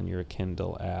content on your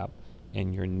Kindle app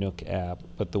and your Nook app,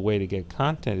 but the way to get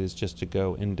content is just to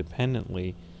go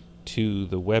independently to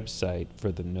the website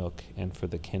for the Nook and for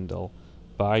the Kindle,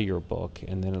 buy your book,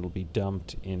 and then it'll be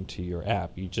dumped into your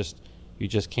app. You just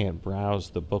can't browse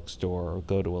the bookstore or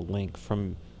go to a link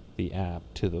from the app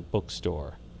to the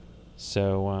bookstore.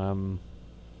 So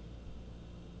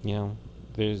you know,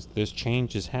 there's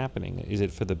changes happening. Is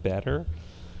it for the better?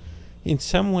 In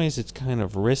some ways, it's kind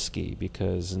of risky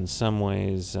because in some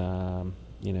ways,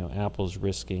 you know, Apple's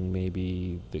risking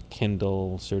maybe the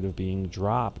Kindle sort of being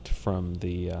dropped from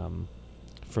the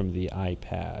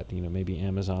iPad. You know, maybe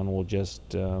Amazon will just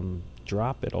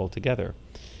drop it altogether.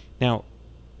 Now,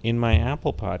 in my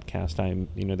Apple podcast,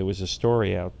 there was a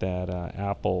story out that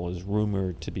Apple is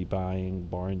rumored to be buying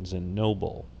Barnes and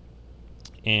Noble,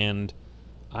 and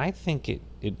I think it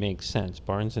makes sense.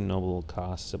 Barnes and Noble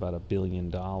costs about $1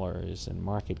 billion in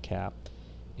market cap,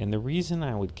 and the reason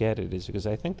I would get it is because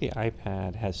I think the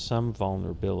iPad has some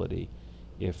vulnerability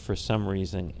if for some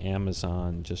reason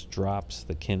Amazon just drops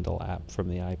the Kindle app from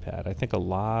the iPad. I think a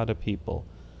lot of people,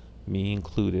 me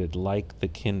included, like the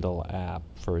Kindle app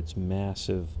for its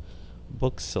massive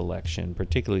book selection,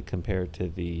 particularly compared to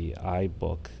the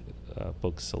iBook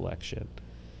book selection.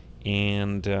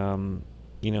 And,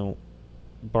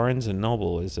 Barnes and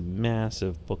Noble is a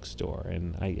massive bookstore,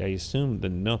 and I assume the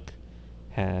Nook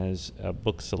has a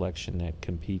book selection that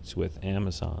competes with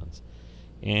Amazon's.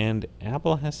 And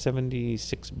Apple has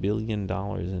 $76 billion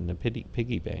in the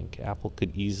piggy bank. Apple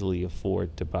could easily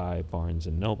afford to buy Barnes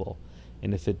and Noble.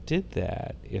 And if it did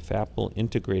that, if Apple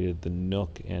integrated the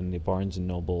Nook and the Barnes and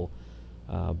Noble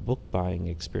book buying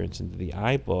experience into the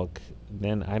iBook,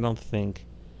 then I don't think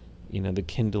the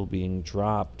Kindle being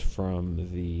dropped from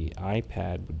the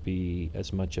iPad would be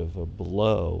as much of a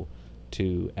blow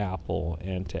to Apple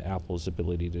and to Apple's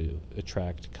ability to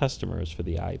attract customers for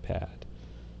the iPad.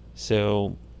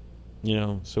 So,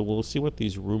 so we'll see what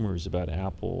these rumors about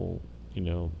Apple,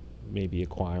 maybe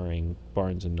acquiring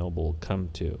Barnes and Noble come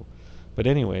to. But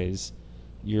anyways,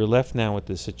 you're left now with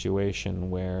the situation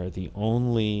where the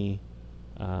only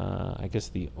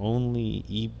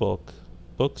ebook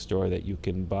bookstore that you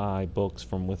can buy books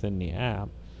from within the app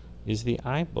is the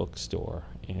iBook store.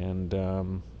 And,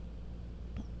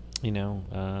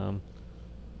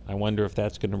 I wonder if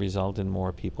that's going to result in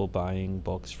more people buying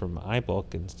books from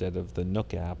iBook instead of the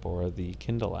Nook app or the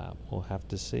Kindle app. We'll have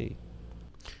to see.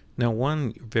 Now,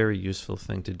 one very useful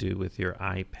thing to do with your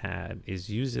iPad is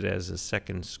use it as a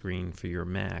second screen for your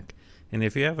Mac. And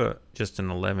if you have just an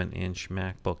 11-inch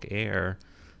MacBook Air,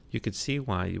 you could see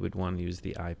why you would want to use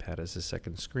the iPad as a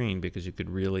second screen, because you could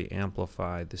really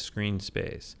amplify the screen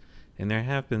space. And there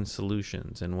have been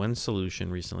solutions, and one solution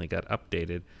recently got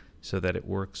updated so that it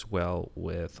works well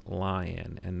with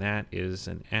Lion, and that is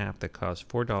an app that costs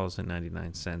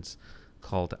 $4.99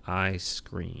 called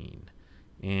iScreen.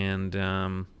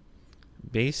 And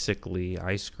basically,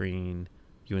 iScreen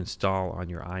you install on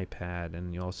your iPad,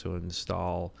 and you also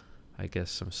install, I guess,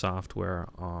 some software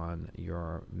on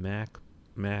your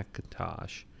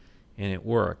Macintosh, and it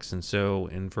works. And so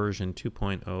in version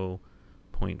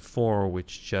 2.0.4,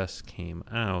 which just came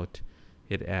out,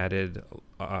 it added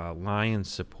Lion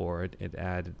support, it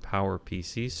added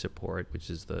PowerPC support, which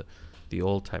is the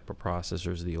old type of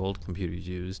processors the old computers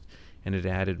used, and it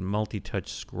added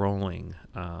multi-touch scrolling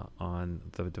on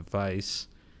the device,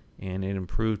 and it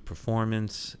improved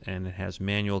performance, and it has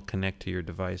manual connect to your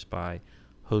device by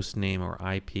host name or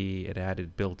IP. It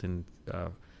added built-in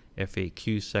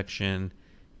FAQ section,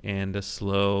 and a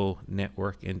slow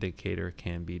network indicator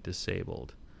can be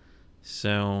disabled.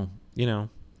 So,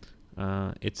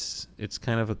 it's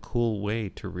kind of a cool way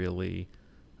to really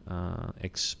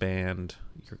expand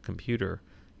your computer.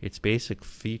 Its basic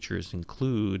features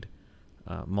include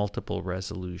multiple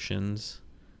resolutions,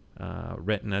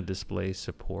 retina display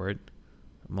support,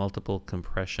 multiple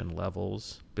compression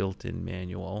levels, built-in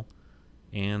manual,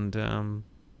 and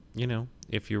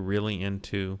if you're really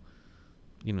into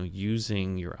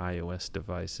using your iOS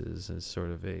devices as sort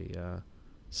of a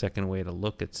second way to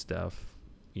look at stuff,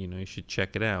 you should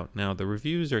check it out. Now, the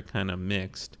reviews are kind of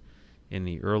mixed in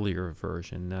the earlier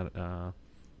version. Not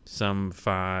some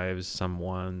 5s, some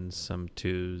 1s, some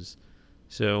 2s.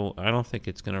 So I don't think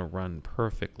it's going to run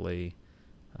perfectly.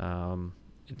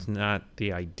 It's not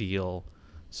the ideal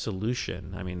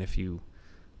solution. I mean, if you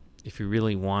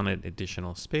really wanted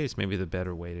additional space, maybe the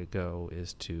better way to go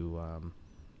is to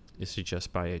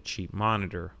just buy a cheap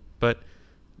monitor. But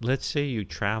let's say you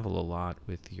travel a lot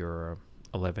with your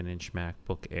 11-inch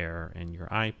MacBook Air and your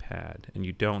iPad, and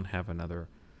you don't have another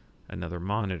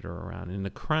monitor around. In the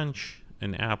crunch,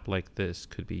 an app like this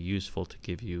could be useful to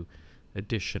give you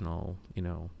additional,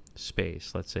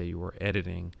 space. Let's say you were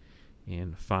editing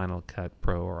in Final Cut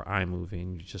Pro or iMovie,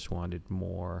 and you just wanted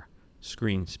more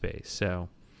screen space. So,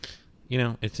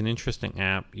 it's an interesting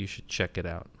app. You should check it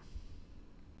out.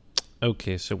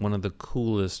 Okay, so one of the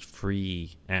coolest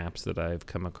free apps that I've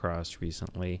come across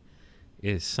recently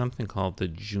is something called the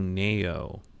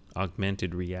Junaio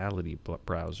augmented reality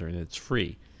browser, and it's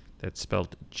free. That's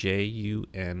spelled Junaio.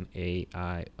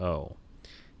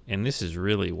 And this is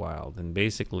really wild. And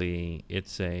basically,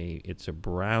 it's a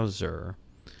browser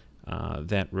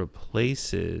that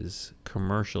replaces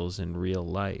commercials in real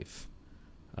life.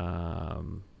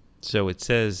 So it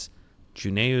says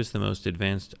Junaio is the most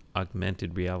advanced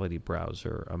augmented reality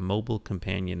browser, a mobile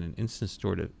companion and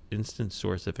instant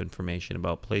source of information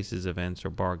about places, events, or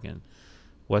bargain.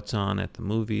 What's on at the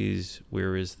movies?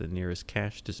 Where is the nearest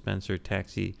cash dispenser,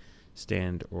 taxi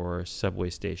stand, or subway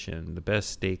station? The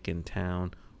best steak in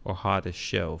town or hottest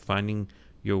show? Finding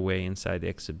your way inside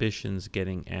exhibitions,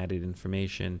 getting added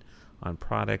information on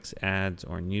products, ads,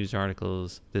 or news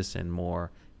articles, this and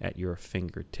more at your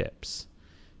fingertips.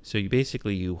 So you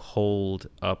basically hold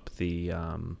up the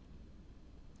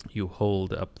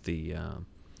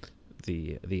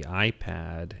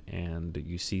iPad and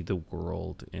you see the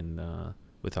world in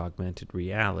with augmented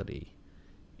reality,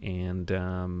 and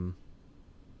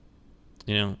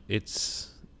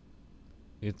it's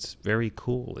very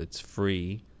cool. It's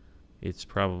free. It's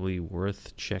probably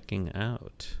worth checking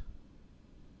out.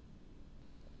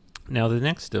 Now, the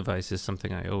next device is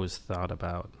something I always thought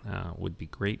about would be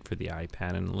great for the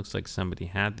iPad, and it looks like somebody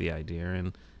had the idea,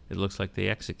 and it looks like they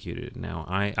executed it. Now,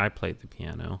 I played the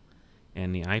piano,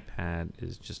 and the iPad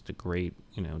is just a great,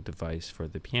 device for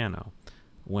the piano.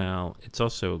 Well, it's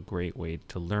also a great way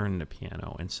to learn the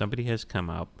piano, and somebody has come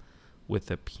up with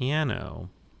a piano,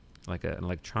 like an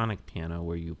electronic piano,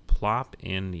 where you plop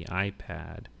in the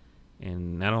iPad,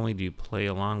 and not only do you play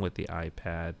along with the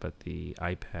iPad, but the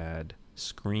iPad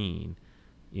screen,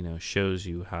 shows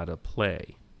you how to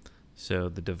play. So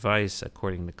the device,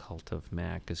 according to Cult of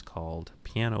Mac, is called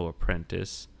Piano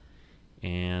Apprentice,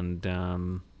 and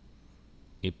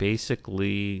it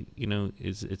basically,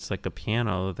 it's like a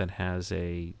piano that has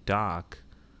a dock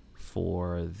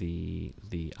for the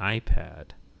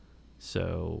iPad.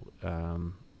 So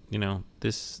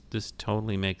this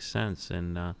totally makes sense,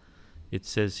 and it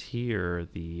says here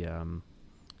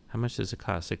how much does it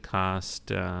cost? It cost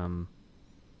 $100.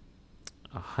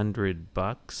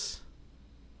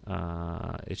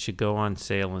 It should go on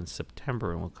sale in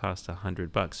September and will cost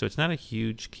 $100. So it's not a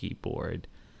huge keyboard.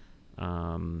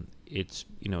 It's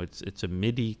a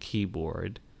MIDI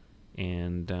keyboard,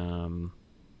 and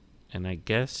I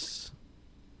guess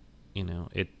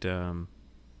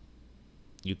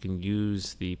you can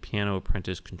use the Piano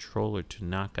Apprentice controller to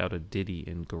knock out a ditty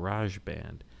in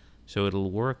GarageBand. So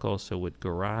it'll work also with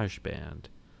GarageBand,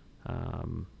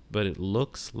 but it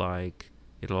looks like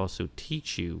it'll also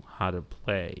teach you how to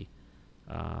play.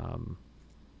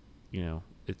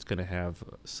 It's going to have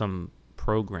some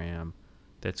program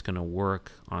that's going to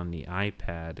work on the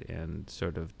iPad and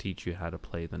sort of teach you how to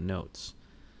play the notes.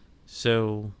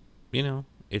 So,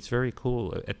 it's very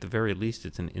cool. At the very least,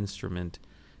 it's an instrument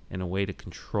and a way to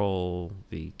control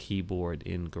the keyboard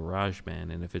in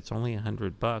GarageBand. And if it's only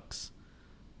 $100,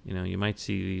 you might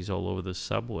see these all over the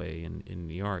subway in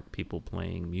New York, people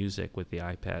playing music with the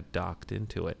iPad docked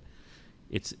into it.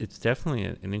 It's definitely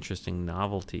an interesting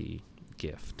novelty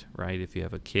gift, right? If you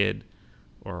have a kid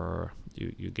or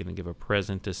you're going to give a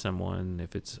present to someone,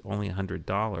 if it's only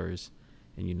 $100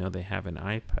 and they have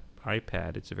an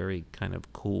iPad, it's a very kind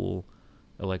of cool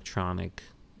electronic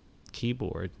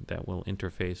keyboard that will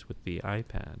interface with the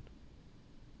iPad.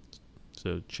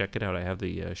 So check it out. I have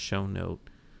the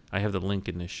I have the link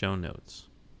in the show notes.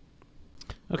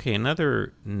 Okay,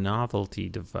 another novelty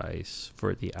device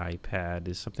for the iPad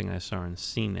is something I saw on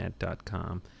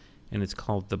Cnet.com, and it's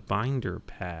called the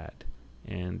BinderPad,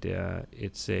 and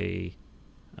it's a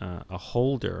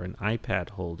holder, an iPad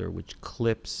holder, which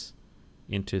clips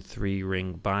into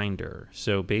 3-ring binder.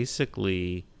 So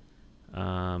basically,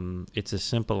 it's a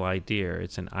simple idea.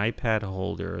 It's an iPad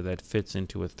holder that fits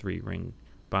into a 3-ring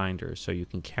binder, so you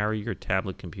can carry your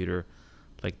tablet computer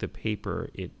like the paper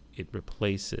it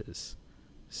replaces.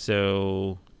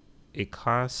 So it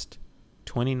cost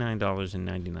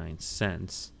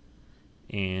 $29.99,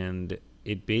 and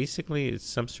it basically is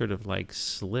some sort of like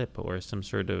slip or some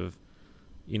sort of,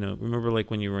 remember like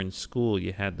when you were in school,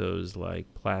 you had those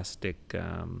like plastic,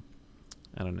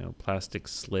 plastic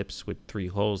slips with 3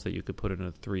 holes that you could put in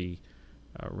a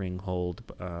 3-ring hold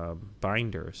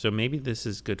binder. So maybe this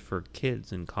is good for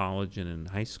kids in college and in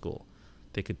high school.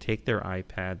 They could take their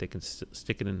iPad, they can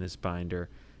stick it in this binder,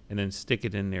 and then stick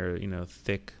it in their,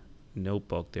 thick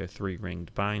notebook, their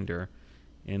 3-ringed binder,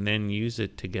 and then use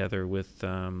it together with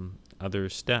other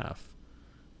stuff.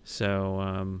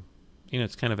 So,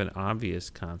 it's kind of an obvious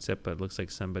concept, but it looks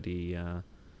like somebody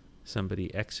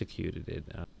executed it.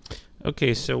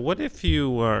 Okay, so what if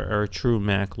you are a true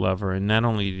Mac lover and not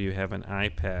only do you have an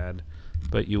iPad,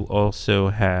 but you also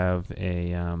have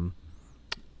a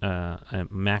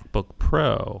MacBook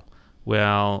Pro?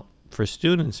 Well, for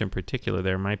students in particular,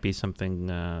 there might be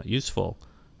something useful.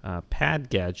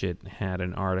 PadGadget had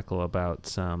an article about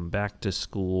some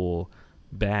back-to-school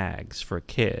bags for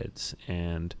kids,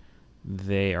 and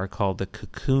they are called the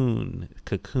Cacoon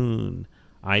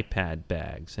iPad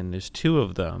bags, and there's two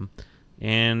of them.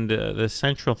 And the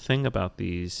central thing about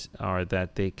these are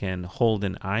that they can hold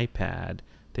an iPad.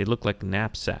 They look like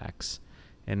knapsacks,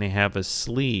 and they have a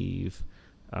sleeve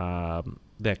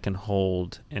that can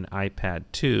hold an iPad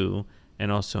 2,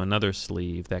 and also another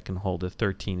sleeve that can hold a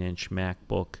 13-inch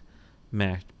MacBook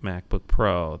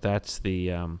Pro. That's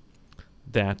the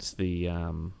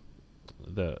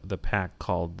pack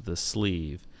called the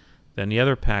sleeve. Then the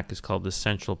other pack is called the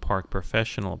Central Park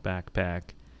Professional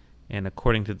Backpack, and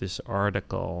according to this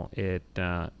article, it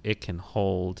can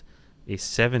hold a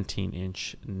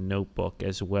 17-inch notebook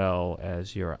as well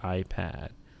as your iPad.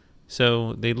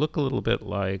 So they look a little bit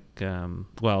like,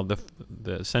 well, the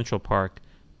Central Park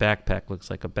backpack looks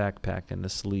like a backpack, and the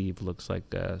sleeve looks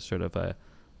like sort of a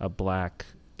black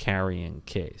carrying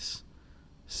case.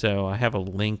 So I have a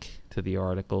link to the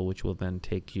article, which will then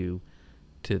take you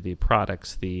to the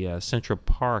products. The Central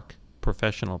Park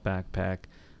Professional Backpack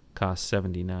costs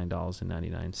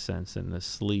 $79.99, and the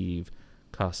sleeve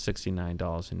costs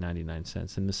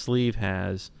 $69.99. And the sleeve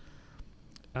has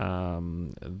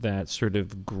that sort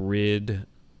of grid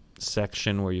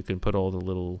section where you can put all the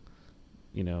little,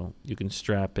 you can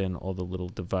strap in all the little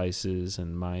devices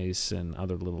and mice and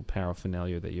other little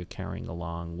paraphernalia that you're carrying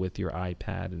along with your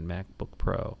iPad and MacBook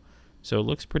Pro. So it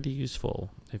looks pretty useful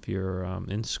if you're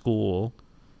in school.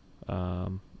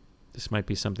 This might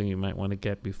be something you might want to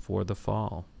get before the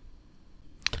fall.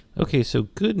 Okay, so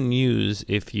good news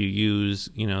if you use,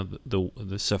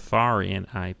 the Safari and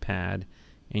iPad,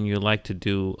 and you like to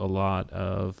do a lot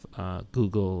of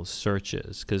Google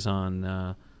searches, because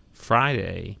on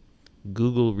Friday,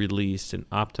 Google released an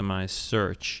optimized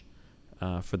search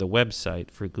for the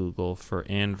website for Google for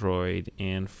Android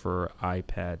and for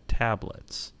iPad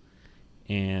tablets.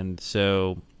 And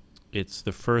so it's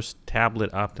the first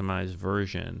tablet optimized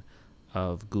version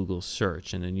of Google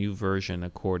search, and a new version,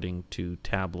 according to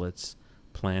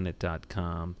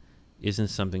tabletsplanet.com, isn't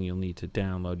something you'll need to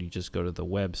download. You just go to the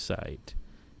website.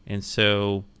 And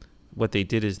so what they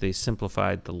did is they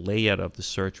simplified the layout of the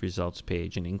search results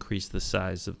page and increased the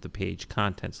size of the page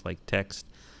contents like text,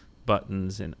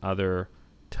 buttons, and other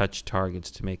touch targets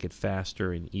to make it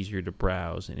faster and easier to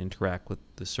browse and interact with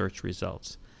the search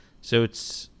results. So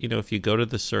it's, if you go to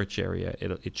the search area,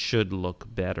 it should look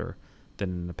better than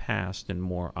in the past and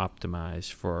more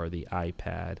optimized for the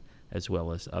iPad as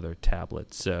well as other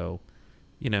tablets. So,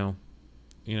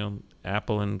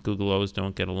 Apple and Google always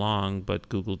don't get along, but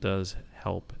Google does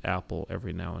help Apple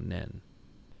every now and then.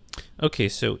 Okay,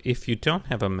 so if you don't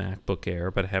have a MacBook Air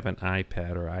but have an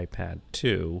iPad or iPad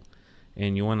 2,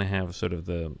 and you want to have sort of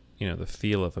the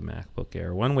feel of a MacBook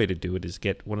Air, one way to do it is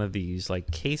get one of these like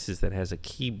cases that has a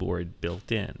keyboard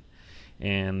built in.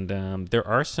 And there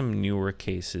are some newer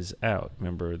cases out.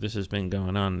 Remember, this has been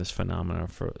going on, this phenomenon,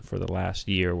 for the last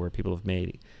year, where people have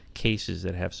made cases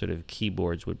that have sort of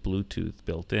keyboards with Bluetooth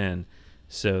built in,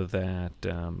 so that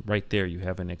right there you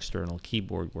have an external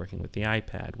keyboard working with the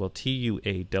iPad. Well,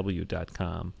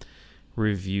 TUAW.com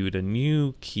reviewed a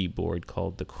new keyboard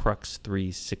called the Crux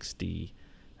 360,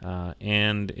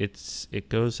 and it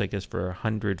goes, I guess, for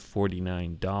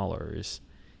 $149.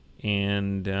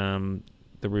 And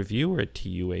the reviewer at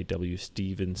TUAW,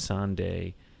 Steven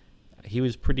Sunday, he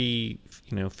was pretty,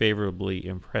 favorably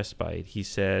impressed by it. He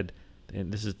said,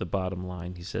 and this is the bottom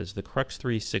line, he says, the Crux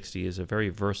 360 is a very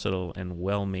versatile and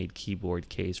well-made keyboard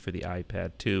case for the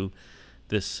iPad 2.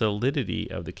 The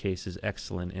solidity of the case is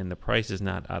excellent, and the price is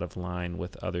not out of line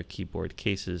with other keyboard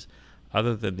cases.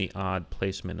 Other than the odd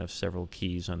placement of several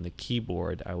keys on the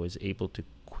keyboard, I was able to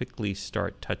quickly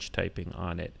start touch typing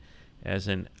on it. As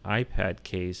an iPad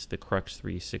case, the Crux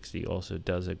 360 also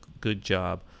does a good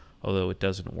job, although it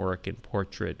doesn't work in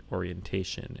portrait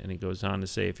orientation. And he goes on to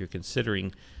say, if you're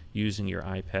considering using your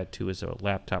iPad 2 as a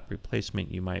laptop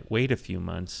replacement, you might wait a few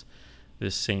months.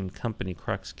 This same company,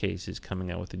 Crux Case, is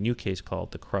coming out with a new case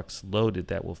called the Crux Loaded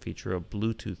that will feature a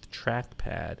Bluetooth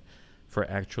trackpad for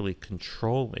actually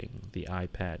controlling the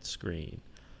iPad screen.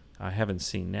 I haven't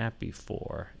seen that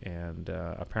before, and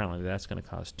apparently that's going to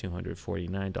cost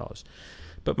 $249.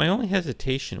 But my only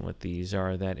hesitation with these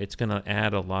are that it's going to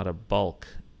add a lot of bulk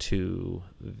to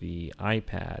the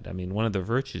iPad. I mean, one of the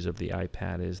virtues of the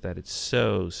iPad is that it's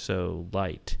so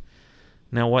light.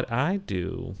 Now, what I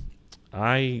do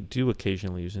I do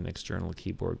occasionally use an external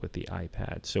keyboard with the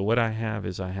iPad. So what I have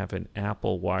is I have an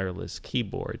Apple wireless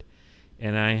keyboard,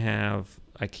 and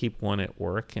I keep one at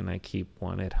work and I keep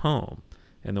one at home.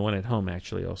 And the one at home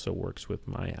actually also works with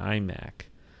my iMac.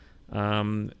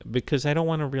 Because I don't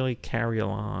want to really carry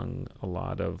along a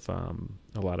lot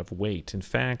of weight. In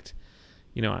fact,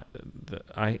 the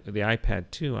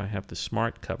iPad 2, I have the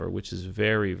smart cover, which is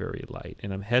very, very light,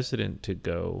 and I'm hesitant to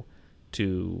go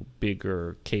to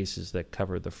bigger cases that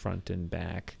cover the front and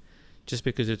back, just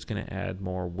because it's going to add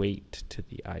more weight to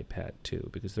the iPad 2.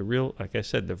 Because like I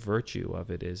said, the virtue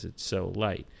of it is it's so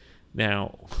light.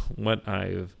 Now, what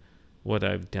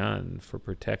I've done for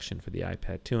protection for the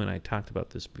iPad 2, and I talked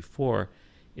about this before,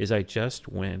 is I just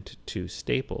went to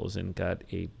Staples and got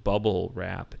a bubble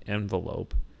wrap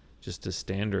envelope, just a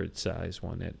standard size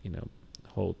one that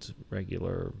holds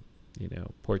regular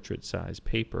portrait size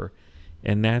paper,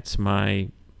 and that's my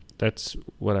Cacoon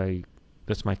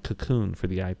for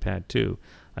the iPad 2.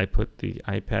 I put the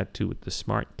iPad 2 with the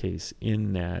smart case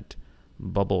in that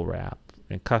bubble wrap.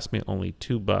 It cost me only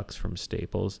 $2 from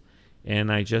Staples.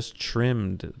 And I just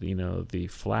trimmed, the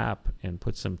flap and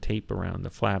put some tape around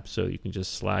the flap so you can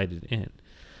just slide it in.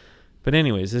 But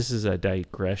anyways, this is a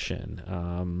digression.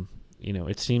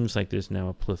 It seems like there's now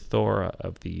a plethora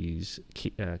of these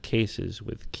cases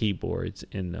with keyboards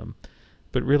in them.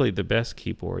 But really, the best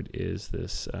keyboard is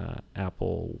this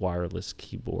Apple wireless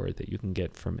keyboard that you can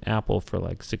get from Apple for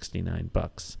like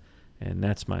 $69. And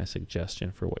that's my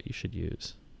suggestion for what you should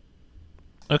use.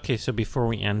 Okay, so before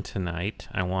we end tonight,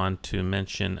 I want to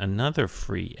mention another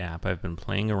free app I've been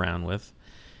playing around with.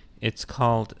 It's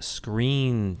called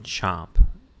Screen Chomp,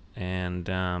 and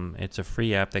it's a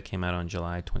free app that came out on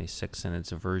July 26th, and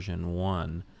it's a version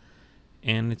 1.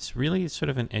 And it's really sort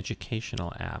of an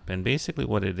educational app, and basically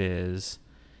what it is,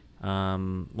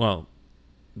 the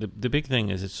big thing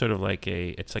is it's sort of like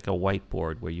it's like a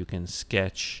whiteboard where you can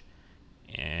sketch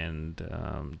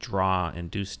and draw and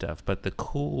do stuff, but the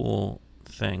cool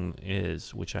thing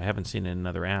is, which I haven't seen in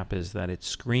another app, is that it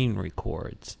screen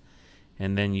records,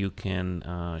 and then you can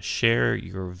share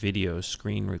your video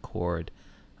screen record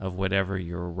of whatever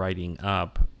you're writing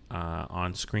up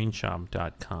on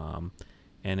screenshot.com,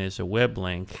 and is a web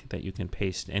link that you can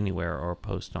paste anywhere or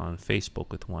post on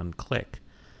Facebook with one click.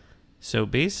 So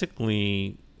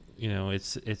basically,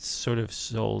 it's sort of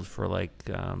sold for like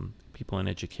people in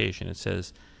education. It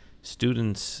says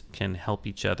students can help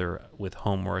each other with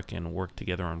homework and work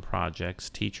together on projects.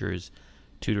 Teachers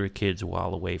tutor kids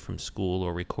while away from school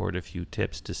or record a few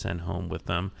tips to send home with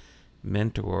them.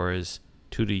 Mentors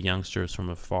tutor youngsters from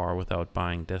afar without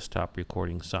buying desktop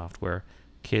recording software.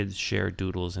 Kids share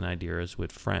doodles and ideas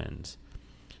with friends.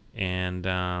 And,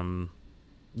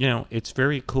 it's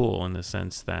very cool in the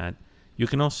sense that you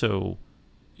can also,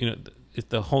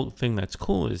 the whole thing that's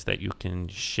cool is that you can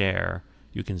share.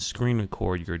 You can screen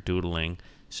record your doodling.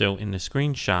 So in the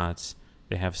screenshots,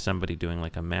 they have somebody doing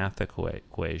like a math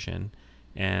equation,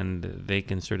 and they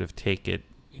can sort of take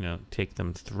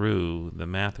them through the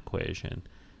math equation.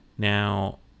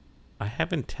 Now, I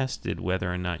haven't tested whether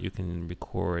or not you can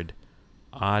record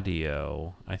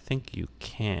audio. I think you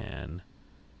can.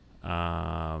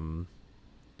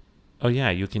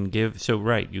 You can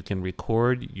you can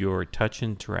record your touch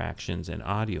interactions and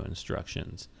audio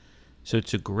instructions. So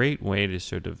it's a great way to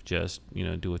sort of just,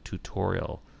 do a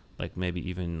tutorial, like maybe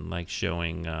even like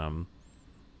showing,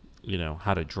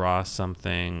 how to draw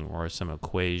something or some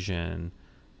equation.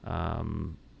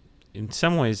 In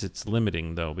some ways it's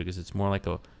limiting though, because it's more like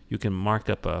you can mark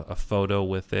up a photo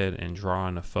with it and draw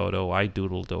on a photo. I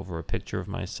doodled over a picture of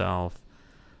myself.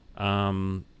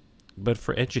 But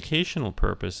for educational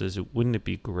purposes, wouldn't it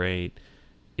be great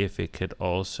if it could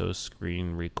also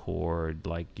screen record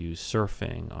like you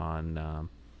surfing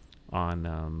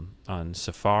on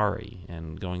Safari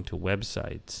and going to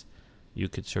websites? You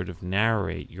could sort of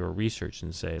narrate your research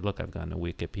and say, look, I've gone to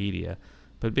Wikipedia.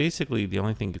 But basically, the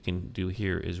only thing you can do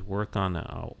here is work on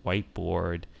a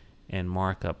whiteboard and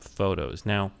mark up photos.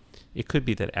 Now, it could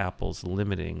be that Apple's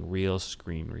limiting real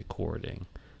screen recording.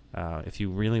 If you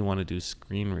really want to do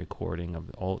screen recording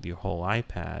of your whole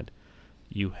iPad,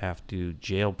 you have to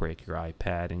jailbreak your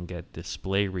iPad and get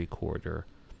Display Recorder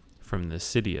from the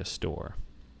Cydia store.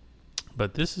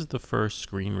 But this is the first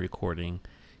screen recording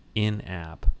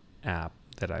in-app app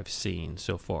that I've seen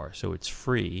so far. So it's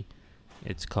free.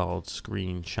 It's called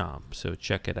Screen Chomp. So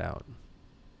check it out.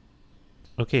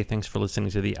 Okay, thanks for listening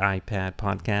to the iPad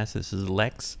podcast. This is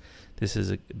Lex. This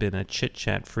has been a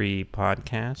chit-chat free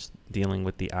podcast dealing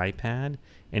with the iPad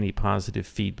Any positive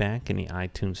feedback in the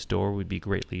iTunes store would be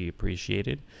greatly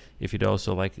appreciated. If you'd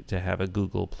also like to have a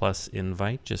Google Plus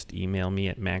invite, just email me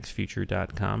at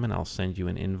maxfuture.com and I'll send you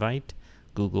an invite.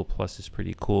 Google Plus is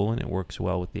pretty cool and it works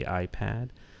well with the iPad.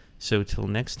 So till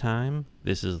next time,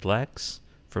 this is Lex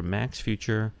from Max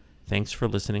Future. Thanks for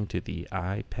listening to the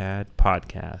iPad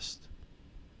Podcast.